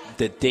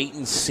 that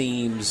Dayton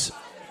seems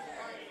 –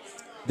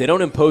 they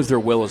don't impose their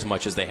will as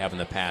much as they have in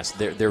the past.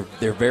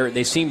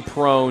 They seem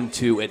prone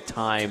to, at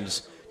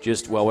times,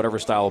 just, whatever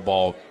style of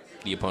ball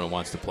the opponent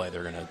wants to play,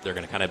 they're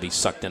gonna kind of be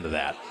sucked into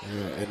that.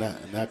 Yeah,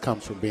 and that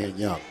comes from being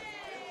young.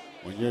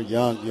 When you're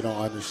young, you don't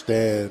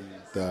understand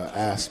the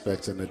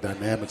aspects and the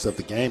dynamics of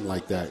the game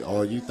like that.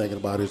 All you thinking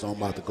about is, I'm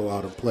about to go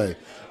out and play.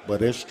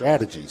 But there's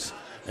strategies.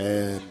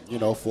 And,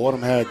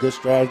 Fordham had a good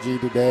strategy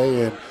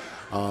today,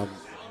 and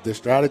the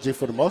strategy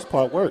for the most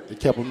part worked. It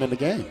kept them in the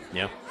game.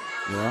 Yeah.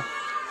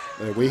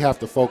 And we have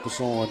to focus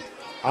on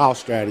our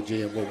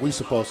strategy and what we're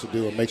supposed to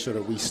do and make sure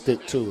that we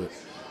stick to it.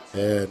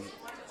 And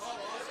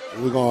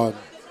we're going to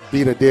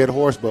beat a dead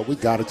horse, but we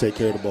got to take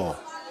care of the ball.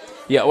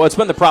 Yeah, well, it's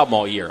been the problem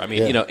all year. I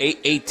mean,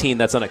 18,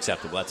 that's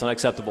unacceptable. That's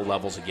unacceptable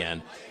levels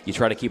again. You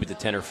try to keep it to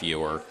 10 or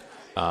fewer.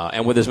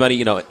 And with as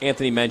many,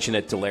 Anthony mentioned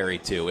it to Larry,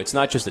 too. It's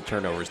not just the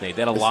turnovers, Nate.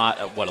 They had a lot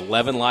of,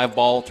 11 live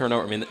ball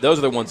turnovers? I mean, those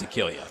are the ones that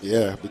kill you.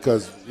 Yeah,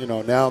 because,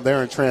 now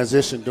they're in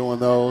transition doing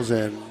those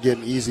and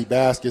getting easy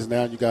baskets.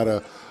 Now you got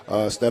to,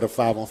 instead of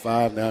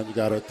 5-on-5, now you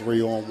got a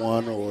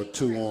 3-on-1 or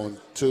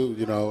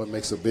 2-on-2. It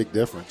makes a big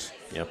difference.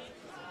 Yep.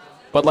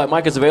 Bud Light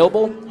Mike is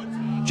available.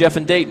 Jeff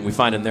and Dayton, we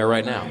find him there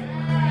right now.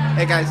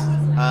 Hey guys,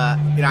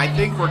 I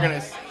think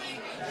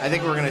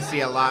we're gonna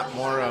see a lot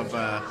more of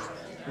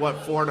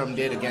what Fordham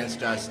did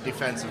against us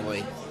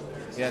defensively.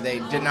 They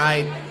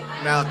denied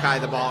Malachi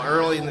the ball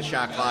early in the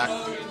shot clock.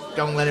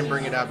 Don't let him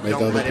bring it up.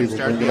 Don't let him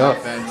start the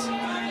offense.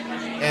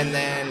 And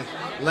then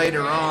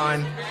later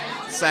on,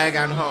 sag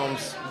on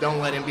Holmes. Don't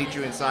let him beat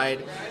you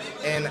inside.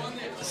 And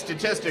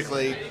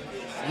statistically,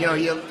 you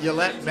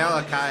let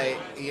Malachi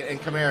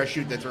and Kamara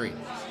shoot the three.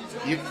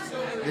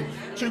 The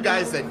two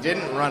guys that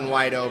didn't run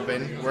wide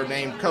open were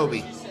named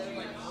Kobe.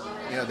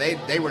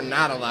 They were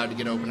not allowed to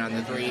get open on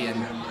the three, and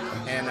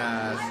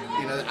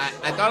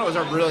I thought it was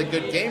a really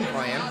good game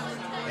plan.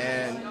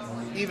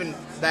 And even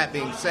that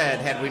being said,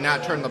 had we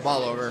not turned the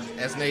ball over,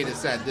 as Nate has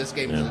said, this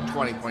game was a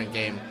 20-point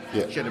game.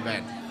 Yeah. Should have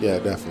been. Yeah,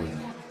 definitely.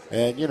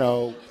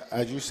 And,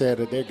 as you said,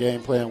 that their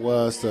game plan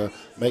was to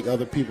make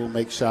other people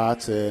make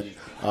shots and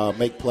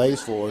make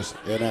plays for us.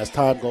 And as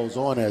time goes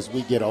on, as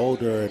we get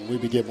older and we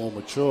get more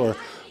mature,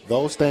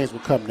 those things will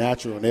come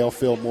natural and they'll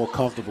feel more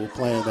comfortable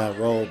playing that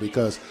role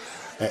because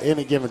at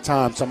any given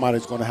time,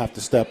 somebody's going to have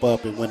to step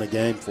up and win a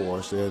game for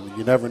us. And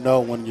you never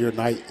know when your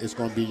night is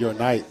going to be your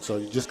night. So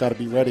you just got to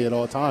be ready at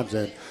all times.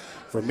 And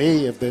for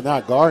me, if they're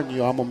not guarding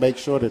you, I'm going to make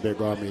sure that they're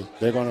guarding me.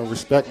 They're going to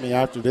respect me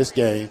after this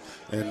game,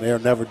 and they'll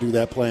never do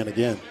that playing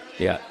again.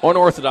 Yeah,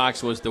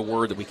 unorthodox was the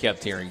word that we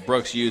kept hearing.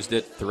 Brooks used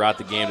it throughout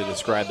the game to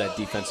describe that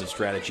defensive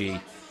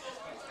strategy.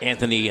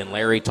 Anthony and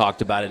Larry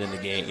talked about it in the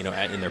game,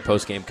 in their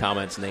post-game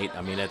comments, Nate.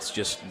 I mean, that's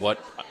just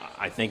what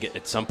I think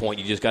at some point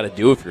you just got to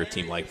do if you're a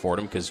team like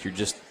Fordham because you're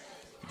just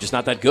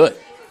not that good.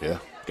 Yeah.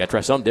 Got to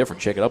try something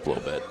different, shake it up a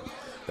little bit.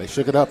 They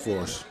shook it up for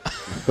us.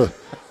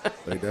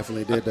 They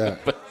definitely did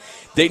that. But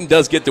Dayton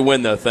does get the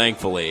win, though,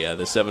 thankfully.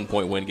 The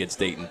 7-point win gets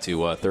Dayton to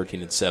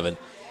 13-7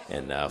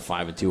 and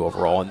 5-2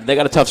 overall. And they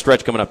got a tough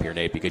stretch coming up here,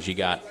 Nate, because you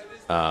got,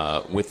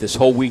 with this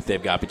whole week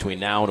they've got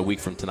between now and a week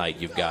from tonight,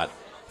 you've got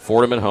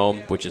Fordham at home,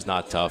 which is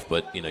not tough,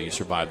 but, you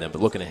survive them.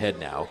 But looking ahead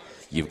now,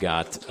 you've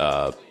got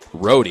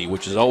Rhodey,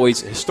 which is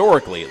always,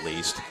 historically at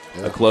least,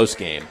 a close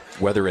game.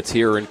 Whether it's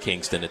here or in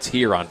Kingston, it's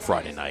here on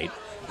Friday night.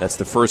 That's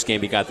the first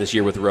game you got this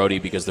year with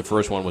Rhodey because the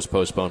first one was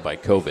postponed by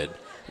COVID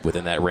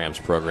within that Rams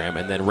program.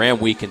 And then Ram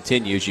Week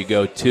continues. You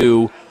go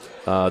to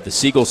the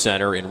Siegel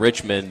Center in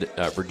Richmond,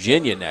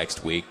 Virginia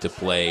next week to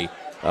play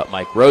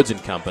Mike Rhodes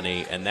and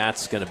company, and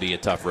that's going to be a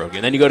tough road game.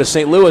 And then you go to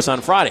St. Louis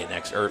on Friday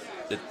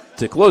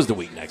to close the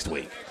week next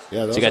week.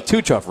 Yeah, so you got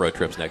two tough road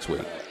trips next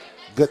week.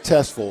 Good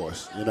test for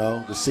us,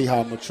 to see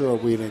how mature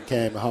we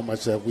became and how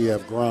much that we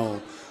have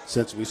grown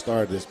since we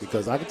started this.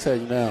 Because I can tell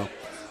you now,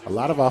 a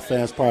lot of our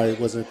fans probably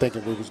wasn't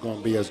thinking we was going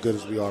to be as good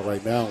as we are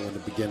right now when the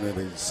beginning of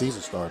the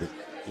season started.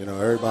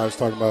 Everybody was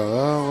talking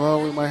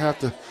about, we might have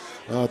to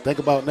think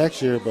about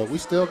next year, but we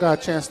still got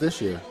a chance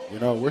this year.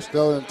 We're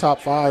still in top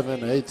 5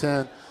 in the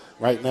A-10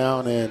 right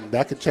now, and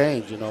that could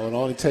change. It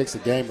only takes a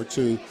game or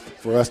two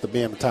for us to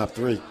be in the top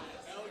 3.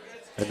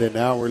 And then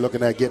now we're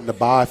looking at getting the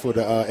bye for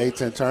the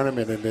A-10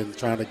 tournament and then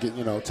trying to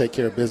get, take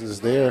care of business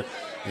there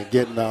and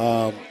getting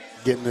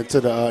into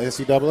the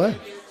NCAA.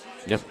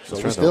 Yep.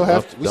 So we still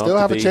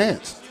have a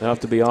chance. They'll have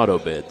to be auto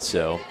bid.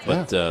 So,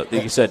 but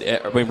like you said,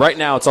 right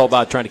now it's all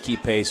about trying to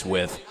keep pace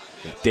with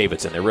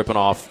Davidson. They're ripping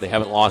off. They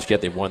haven't lost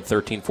yet. They've won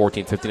 13,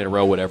 14, 15 in a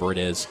row, whatever it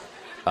is.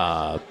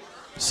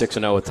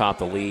 6-0 atop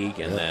the league,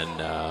 and then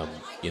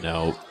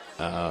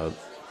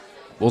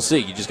we'll see.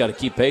 You just got to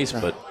keep pace,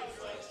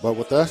 But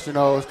with us,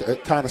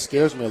 it kind of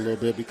scares me a little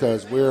bit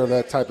because we're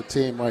that type of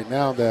team right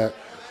now that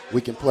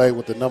we can play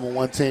with the number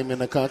 1 team in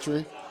the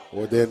country,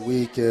 or then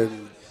we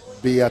can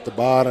be at the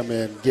bottom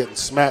and getting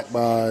smacked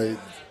by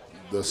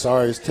the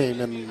sorriest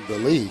team in the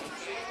league.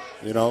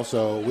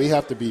 So we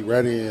have to be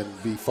ready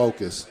and be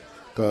focused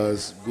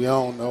because we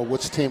don't know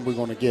which team we're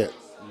going to get.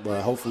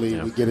 But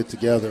hopefully we get it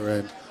together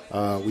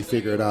and we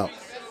figure it out.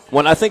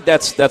 Well, I think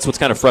that's what's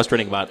kind of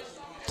frustrating about,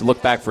 to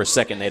look back for a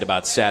second, Nate,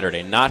 about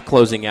Saturday, not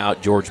closing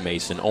out George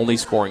Mason, only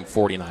scoring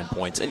 49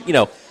 points. And,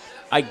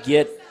 I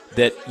get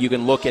that you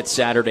can look at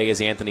Saturday,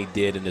 as Anthony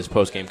did in his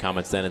post-game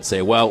comments then, and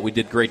say, well, we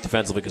did great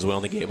defensively because we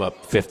only gave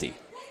up 50.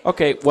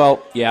 Okay,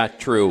 well, yeah,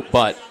 true.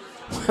 But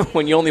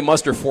when you only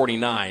muster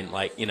 49,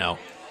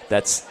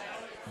 that's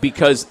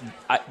because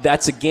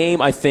that's a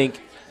game, I think,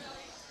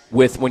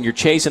 with when you're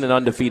chasing an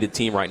undefeated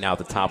team right now at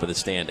the top of the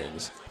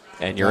standings,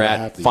 and you're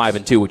at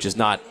 5-2, which is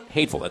not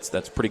hateful.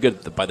 That's pretty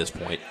good by this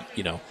point.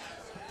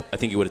 I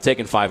think you would have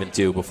taken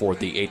 5-2 before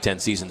the A-10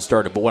 season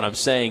started. But what I'm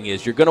saying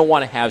is you're going to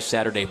want to have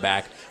Saturday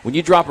back. When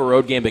you drop a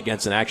road game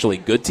against an actually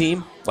good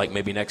team, like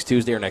maybe next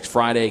Tuesday or next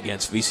Friday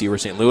against VCU or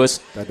St. Louis,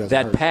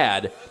 that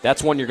pad,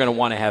 that's one you're going to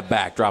want to have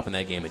back, dropping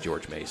that game at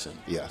George Mason.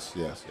 Yes.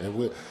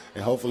 And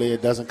hopefully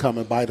it doesn't come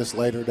and bite us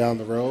later down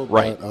the road.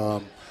 Right.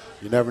 But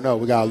you never know.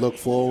 We got to look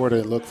forward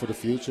and look for the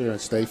future and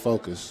stay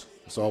focused.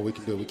 That's all we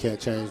can do. We can't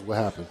change what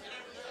happened.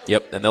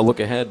 Yep, and they'll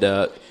look ahead.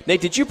 Nate,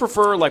 did you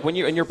prefer, when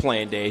you're in your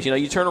playing days,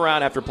 you turn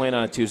around after playing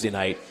on a Tuesday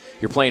night,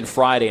 you're playing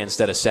Friday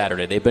instead of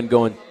Saturday. They've been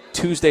going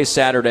Tuesday,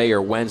 Saturday,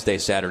 or Wednesday,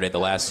 Saturday the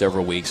last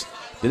several weeks.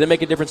 Did it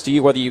make a difference to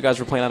you whether you guys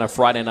were playing on a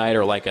Friday night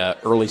or like a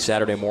early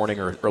Saturday morning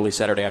or early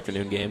Saturday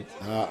afternoon game?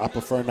 I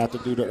prefer not to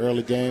do the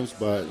early games,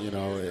 but,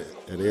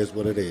 it is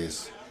what it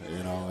is.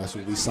 That's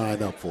what we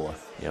signed up for.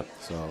 Yep.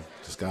 So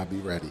just got to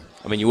be ready.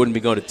 I mean, you wouldn't be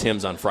going to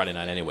Tim's on Friday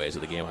night anyways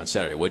at the game on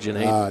Saturday, would you,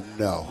 Nate?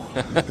 No.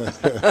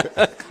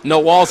 No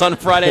walls on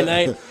Friday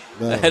night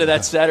ahead of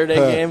that Saturday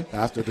game?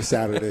 After the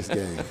Saturday's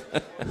game.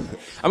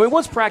 I mean,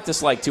 what's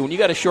practice like, too? When you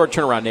got a short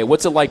turnaround, Nate,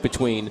 what's it like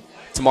between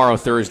tomorrow,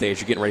 Thursday,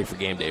 as you're getting ready for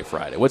game day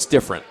Friday? What's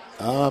different?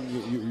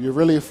 You're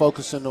really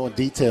focusing on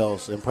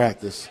details in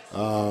practice,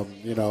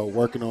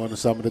 working on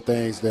some of the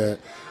things that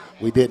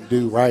we didn't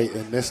do right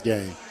in this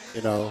game,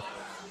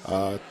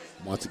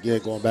 Once again,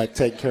 going back,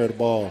 taking care of the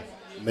ball,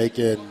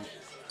 making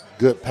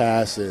good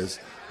passes,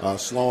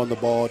 slowing the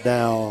ball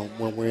down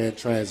when we're in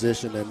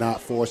transition and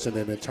not forcing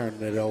it and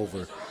turning it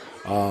over.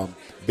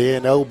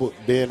 Being able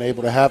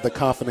to have the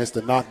confidence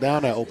to knock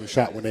down that open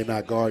shot when they're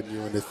not guarding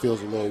you and it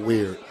feels a little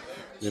weird.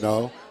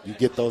 You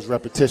get those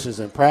repetitions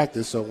in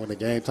practice, so when the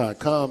game time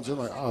comes, you're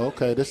like, oh,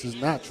 okay, this is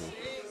natural.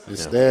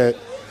 Instead,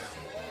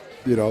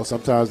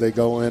 sometimes they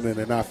go in and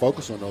they're not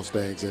focused on those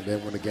things, and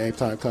then when the game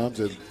time comes,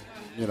 it's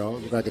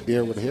like a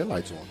deer with the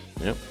headlights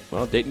on. Yep.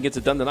 Well, Dayton gets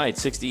it done tonight,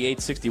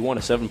 68-61, a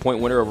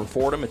 7-point winner over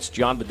Fordham. It's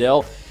John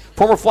Bedell,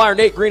 former Flyer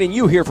Nate Green, and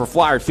you here for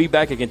Flyer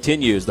Feedback. It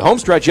continues. The home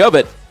stretch of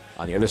it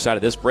on the other side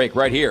of this break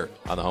right here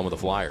on the home of the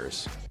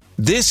Flyers.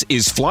 This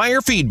is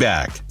Flyer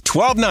Feedback,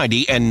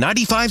 1290 and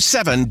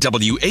 95.7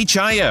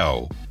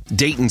 WHIO,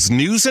 Dayton's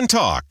News and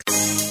Talk.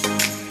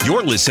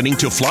 You're listening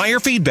to Flyer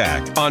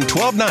Feedback on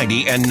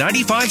 1290 and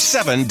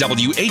 95.7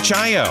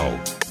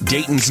 WHIO,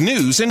 Dayton's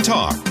News and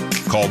Talk.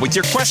 Call with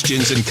your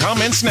questions and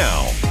comments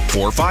now,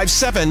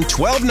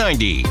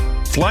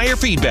 457-1290. Flyer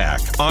Feedback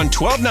on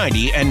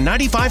 1290 and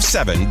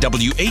 95.7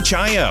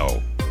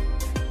 WHIO.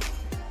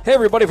 Hey,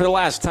 everybody, for the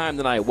last time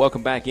tonight,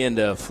 welcome back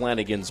into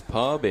Flanagan's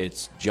Pub.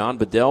 It's John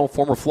Bedell,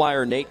 former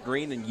Flyer Nate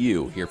Green, and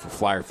you here for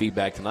Flyer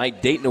Feedback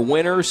tonight. Dayton a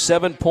winner,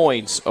 7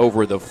 points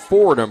over the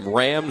Fordham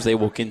Rams. They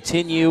will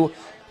continue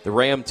the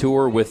Ram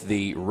tour with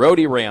the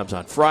Rhodey Rams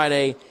on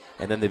Friday,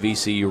 and then the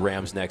VCU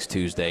Rams next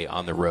Tuesday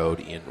on the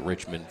road in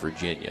Richmond,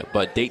 Virginia.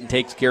 But Dayton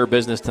takes care of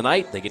business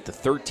tonight. They get to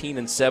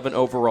 13-7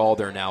 overall.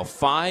 They're now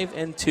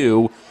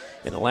 5-2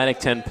 in Atlantic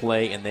 10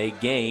 play, and they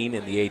gain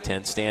in the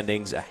A10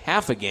 standings a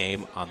half a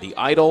game on the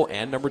Idol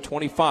and number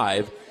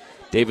 25,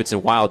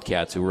 Davidson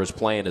Wildcats, who are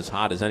playing as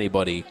hot as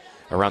anybody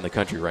around the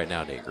country right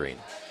now, Nate Green.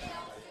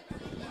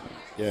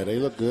 Yeah, they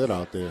look good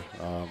out there.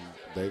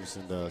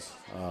 Davidson does.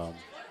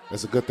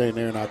 That's a good thing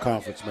they're in our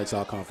conference. Makes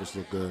our conference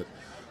look good.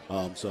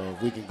 So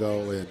if we can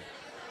go and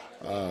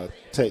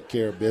take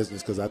care of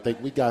business, because I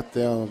think we got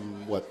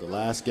them, the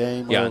last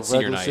game of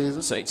regular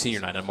season?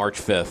 Senior night on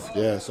March 5th.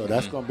 Yeah, so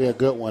that's going to be a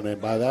good one.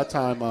 And by that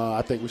time,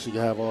 I think we should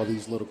have all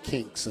these little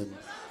kinks and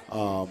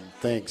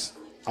things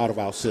out of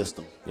our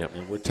system. Yep.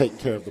 And we're taking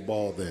care of the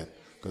ball then.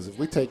 Because if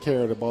we take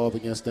care of the ball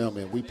against them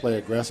and we play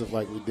aggressive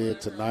like we did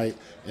tonight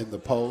in the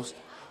post,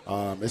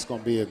 it's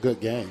going to be a good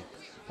game.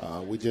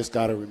 We just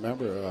got to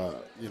remember,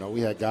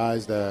 we had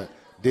guys that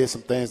did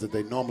some things that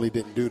they normally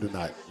didn't do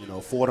tonight.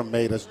 Fordham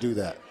made us do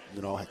that.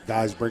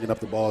 Guys bringing up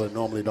the ball that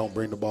normally don't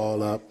bring the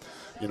ball up.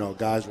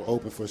 Guys were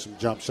open for some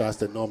jump shots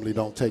that normally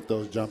don't take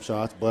those jump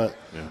shots. But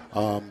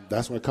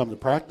that's when it comes to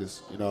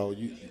practice.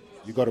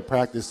 You go to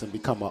practice and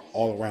become an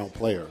all-around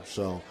player.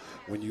 So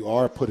when you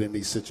are put in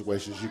these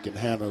situations, you can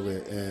handle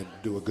it and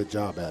do a good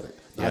job at it.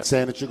 Not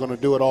saying that you're going to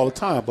do it all the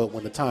time, but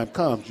when the time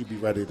comes, you be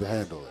ready to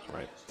handle it.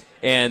 Right.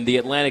 And the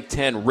Atlantic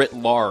 10 writ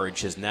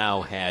large has now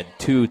had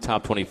 2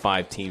 top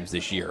 25 teams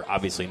this year.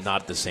 Obviously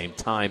not at the same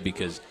time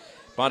because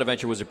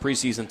Bonaventure was a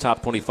preseason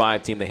top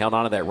 25 team. They held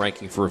on to that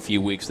ranking for a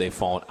few weeks. They've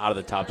fallen out of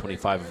the top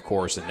 25, of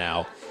course, and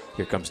now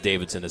here comes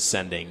Davidson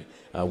ascending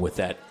with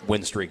that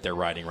win streak they're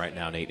riding right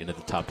now, Nate, into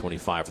the top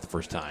 25 for the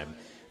first time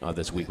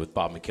this week with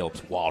Bob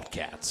McKillop's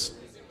Wildcats.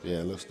 Yeah,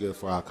 it looks good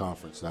for our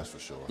conference, that's for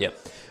sure. Yep.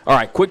 All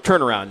right, quick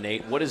turnaround,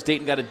 Nate. What has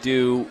Dayton got to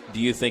do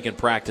you think, in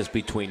practice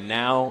between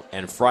now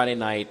and Friday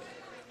night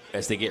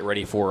as they get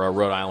ready for a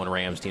Rhode Island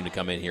Rams team to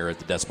come in here at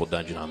the Decibel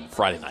Dungeon on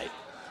Friday night?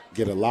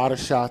 Get a lot of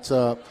shots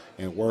up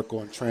and work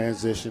on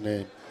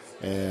transitioning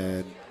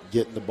and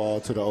getting the ball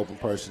to the open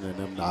person and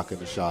them knocking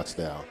the shots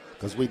down.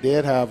 Because we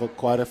did have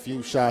quite a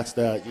few shots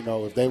that,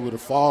 if they would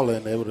have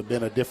fallen, it would have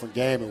been a different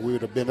game and we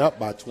would have been up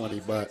by 20.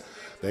 But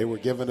they were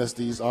giving us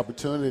these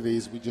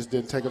opportunities. We just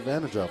didn't take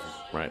advantage of them.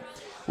 Right.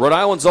 Rhode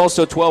Island's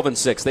also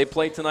 12-6. They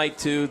played tonight,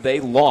 too.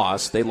 They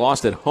lost. They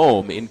lost at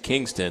home in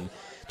Kingston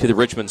to the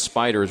Richmond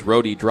Spiders.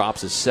 Rhodey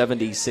drops a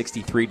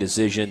 70-63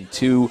 decision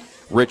to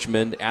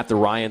Richmond at the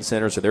Ryan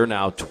Center. So they're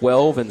now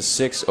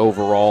 12-6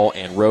 overall,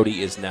 and Rhodey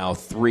is now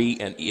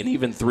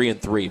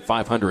 3-3,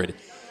 500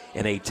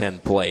 in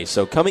A10 play.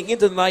 So coming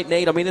into the night,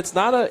 Nate, I mean, it's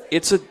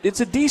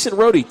a decent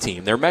Rhodey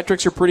team. Their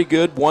metrics are pretty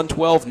good.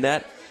 112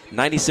 net,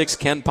 96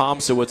 Ken Palm,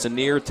 so it's a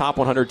near top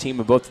 100 team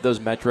in both of those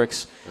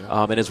metrics.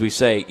 And as we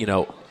say, you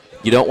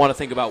don't want to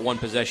think about one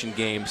possession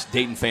games.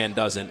 Dayton fan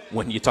doesn't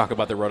when you talk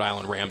about the Rhode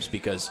Island Rams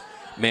because,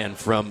 man,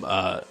 from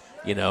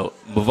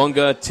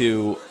Mavunga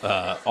to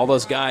all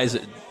those guys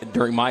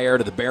during my era,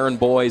 to the Barron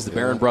boys, the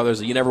Barron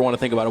brothers. You never want to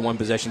think about a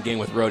one-possession game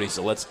with Rhodey,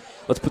 so let's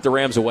put the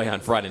Rams away on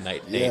Friday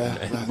night, Nate,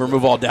 and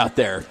remove all doubt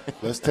there.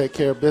 Let's take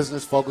care of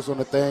business, focus on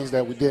the things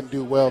that we didn't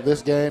do well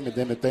this game, and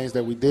then the things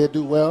that we did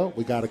do well,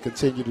 we got to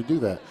continue to do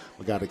that.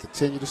 We got to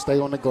continue to stay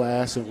on the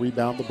glass and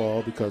rebound the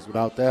ball, because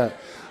without that,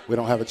 we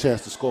don't have a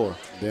chance to score.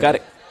 Got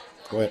it.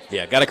 Go ahead.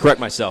 Yeah, got to correct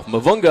myself.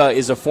 Mavunga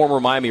is a former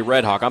Miami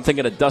Red Hawk. I'm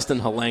thinking of Dustin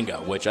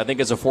Halenga, which I think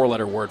is a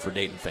 4-letter word for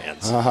Dayton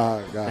fans.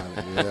 Got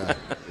it.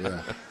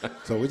 Yeah.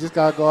 So we just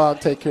got to go out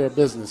and take care of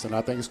business, and I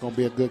think it's going to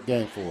be a good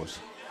game for us.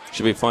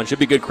 Should be fun. Should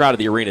be a good crowd at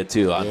the arena,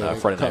 too, on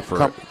Friday night.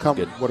 Come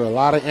with a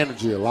lot of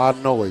energy, a lot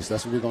of noise.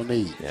 That's what we're going to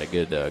need.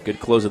 Yeah, good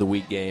close of the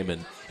week game.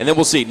 And then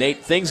we'll see.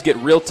 Nate, things get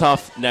real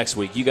tough next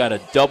week. You got a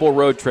double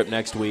road trip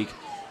next week.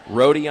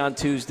 Rhodey on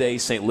Tuesday,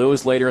 St.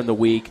 Louis later in the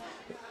week.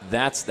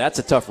 That's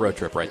a tough road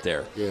trip right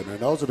there. Yeah, and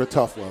those are the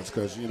tough ones,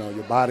 because,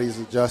 your body's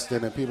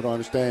adjusting and people don't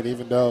understand.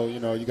 Even though,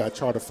 you got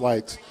charter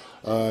flights,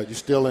 you're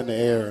still in the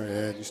air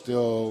and you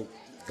still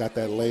got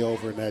that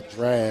layover and that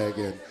drag,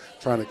 and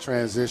trying to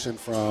transition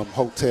from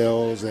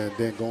hotels and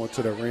then going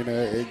to the arena,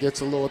 it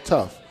gets a little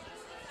tough.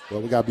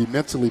 But we got to be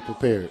mentally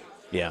prepared.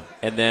 Yeah,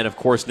 and then, of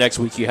course, next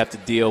week you have to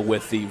deal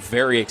with the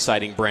very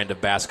exciting brand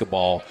of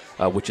basketball,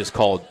 which is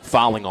called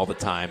fouling all the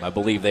time. I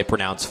believe they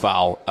pronounce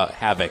foul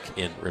havoc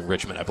in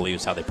Richmond. I believe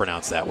is how they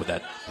pronounce that with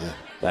that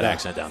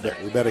accent down there.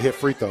 We better hit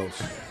free throws.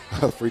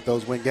 Free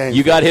throws win games.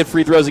 You got to hit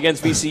free throws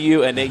against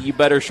VCU, and you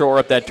better shore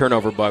up that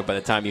turnover bug by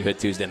the time you hit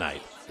Tuesday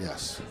night.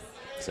 Yes.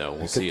 So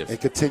we'll see and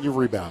continue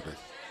rebounding.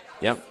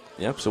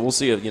 Yep. So we'll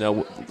see.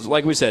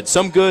 Like we said,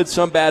 some good,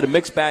 some bad, a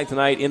mixed bag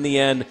tonight. In the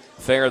end,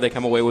 fair. They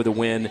come away with a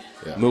win.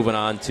 Yeah. Moving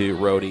on to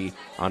Rhodey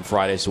on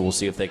Friday. So we'll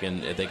see if they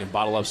can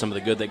bottle up some of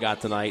the good they got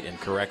tonight and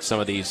correct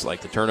some of these,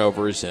 like the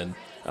turnovers, and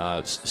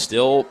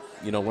still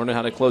learning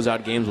how to close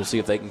out games. We'll see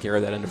if they can carry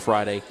that into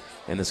Friday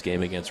and this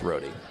game against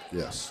Rhodey.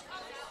 Yes.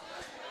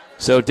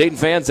 So Dayton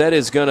fans, that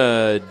is going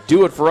to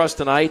do it for us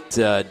tonight.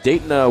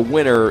 Dayton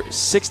winner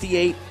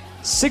 68-61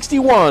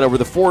 over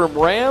the Fordham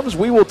Rams.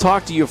 We will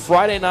talk to you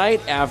Friday night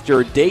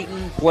after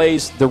Dayton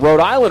plays the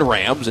Rhode Island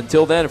Rams.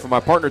 Until then, for my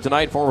partner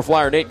tonight, former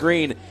Flyer Nate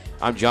Green,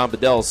 I'm John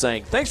Bedell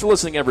saying thanks for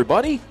listening,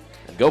 everybody,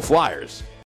 and go Flyers.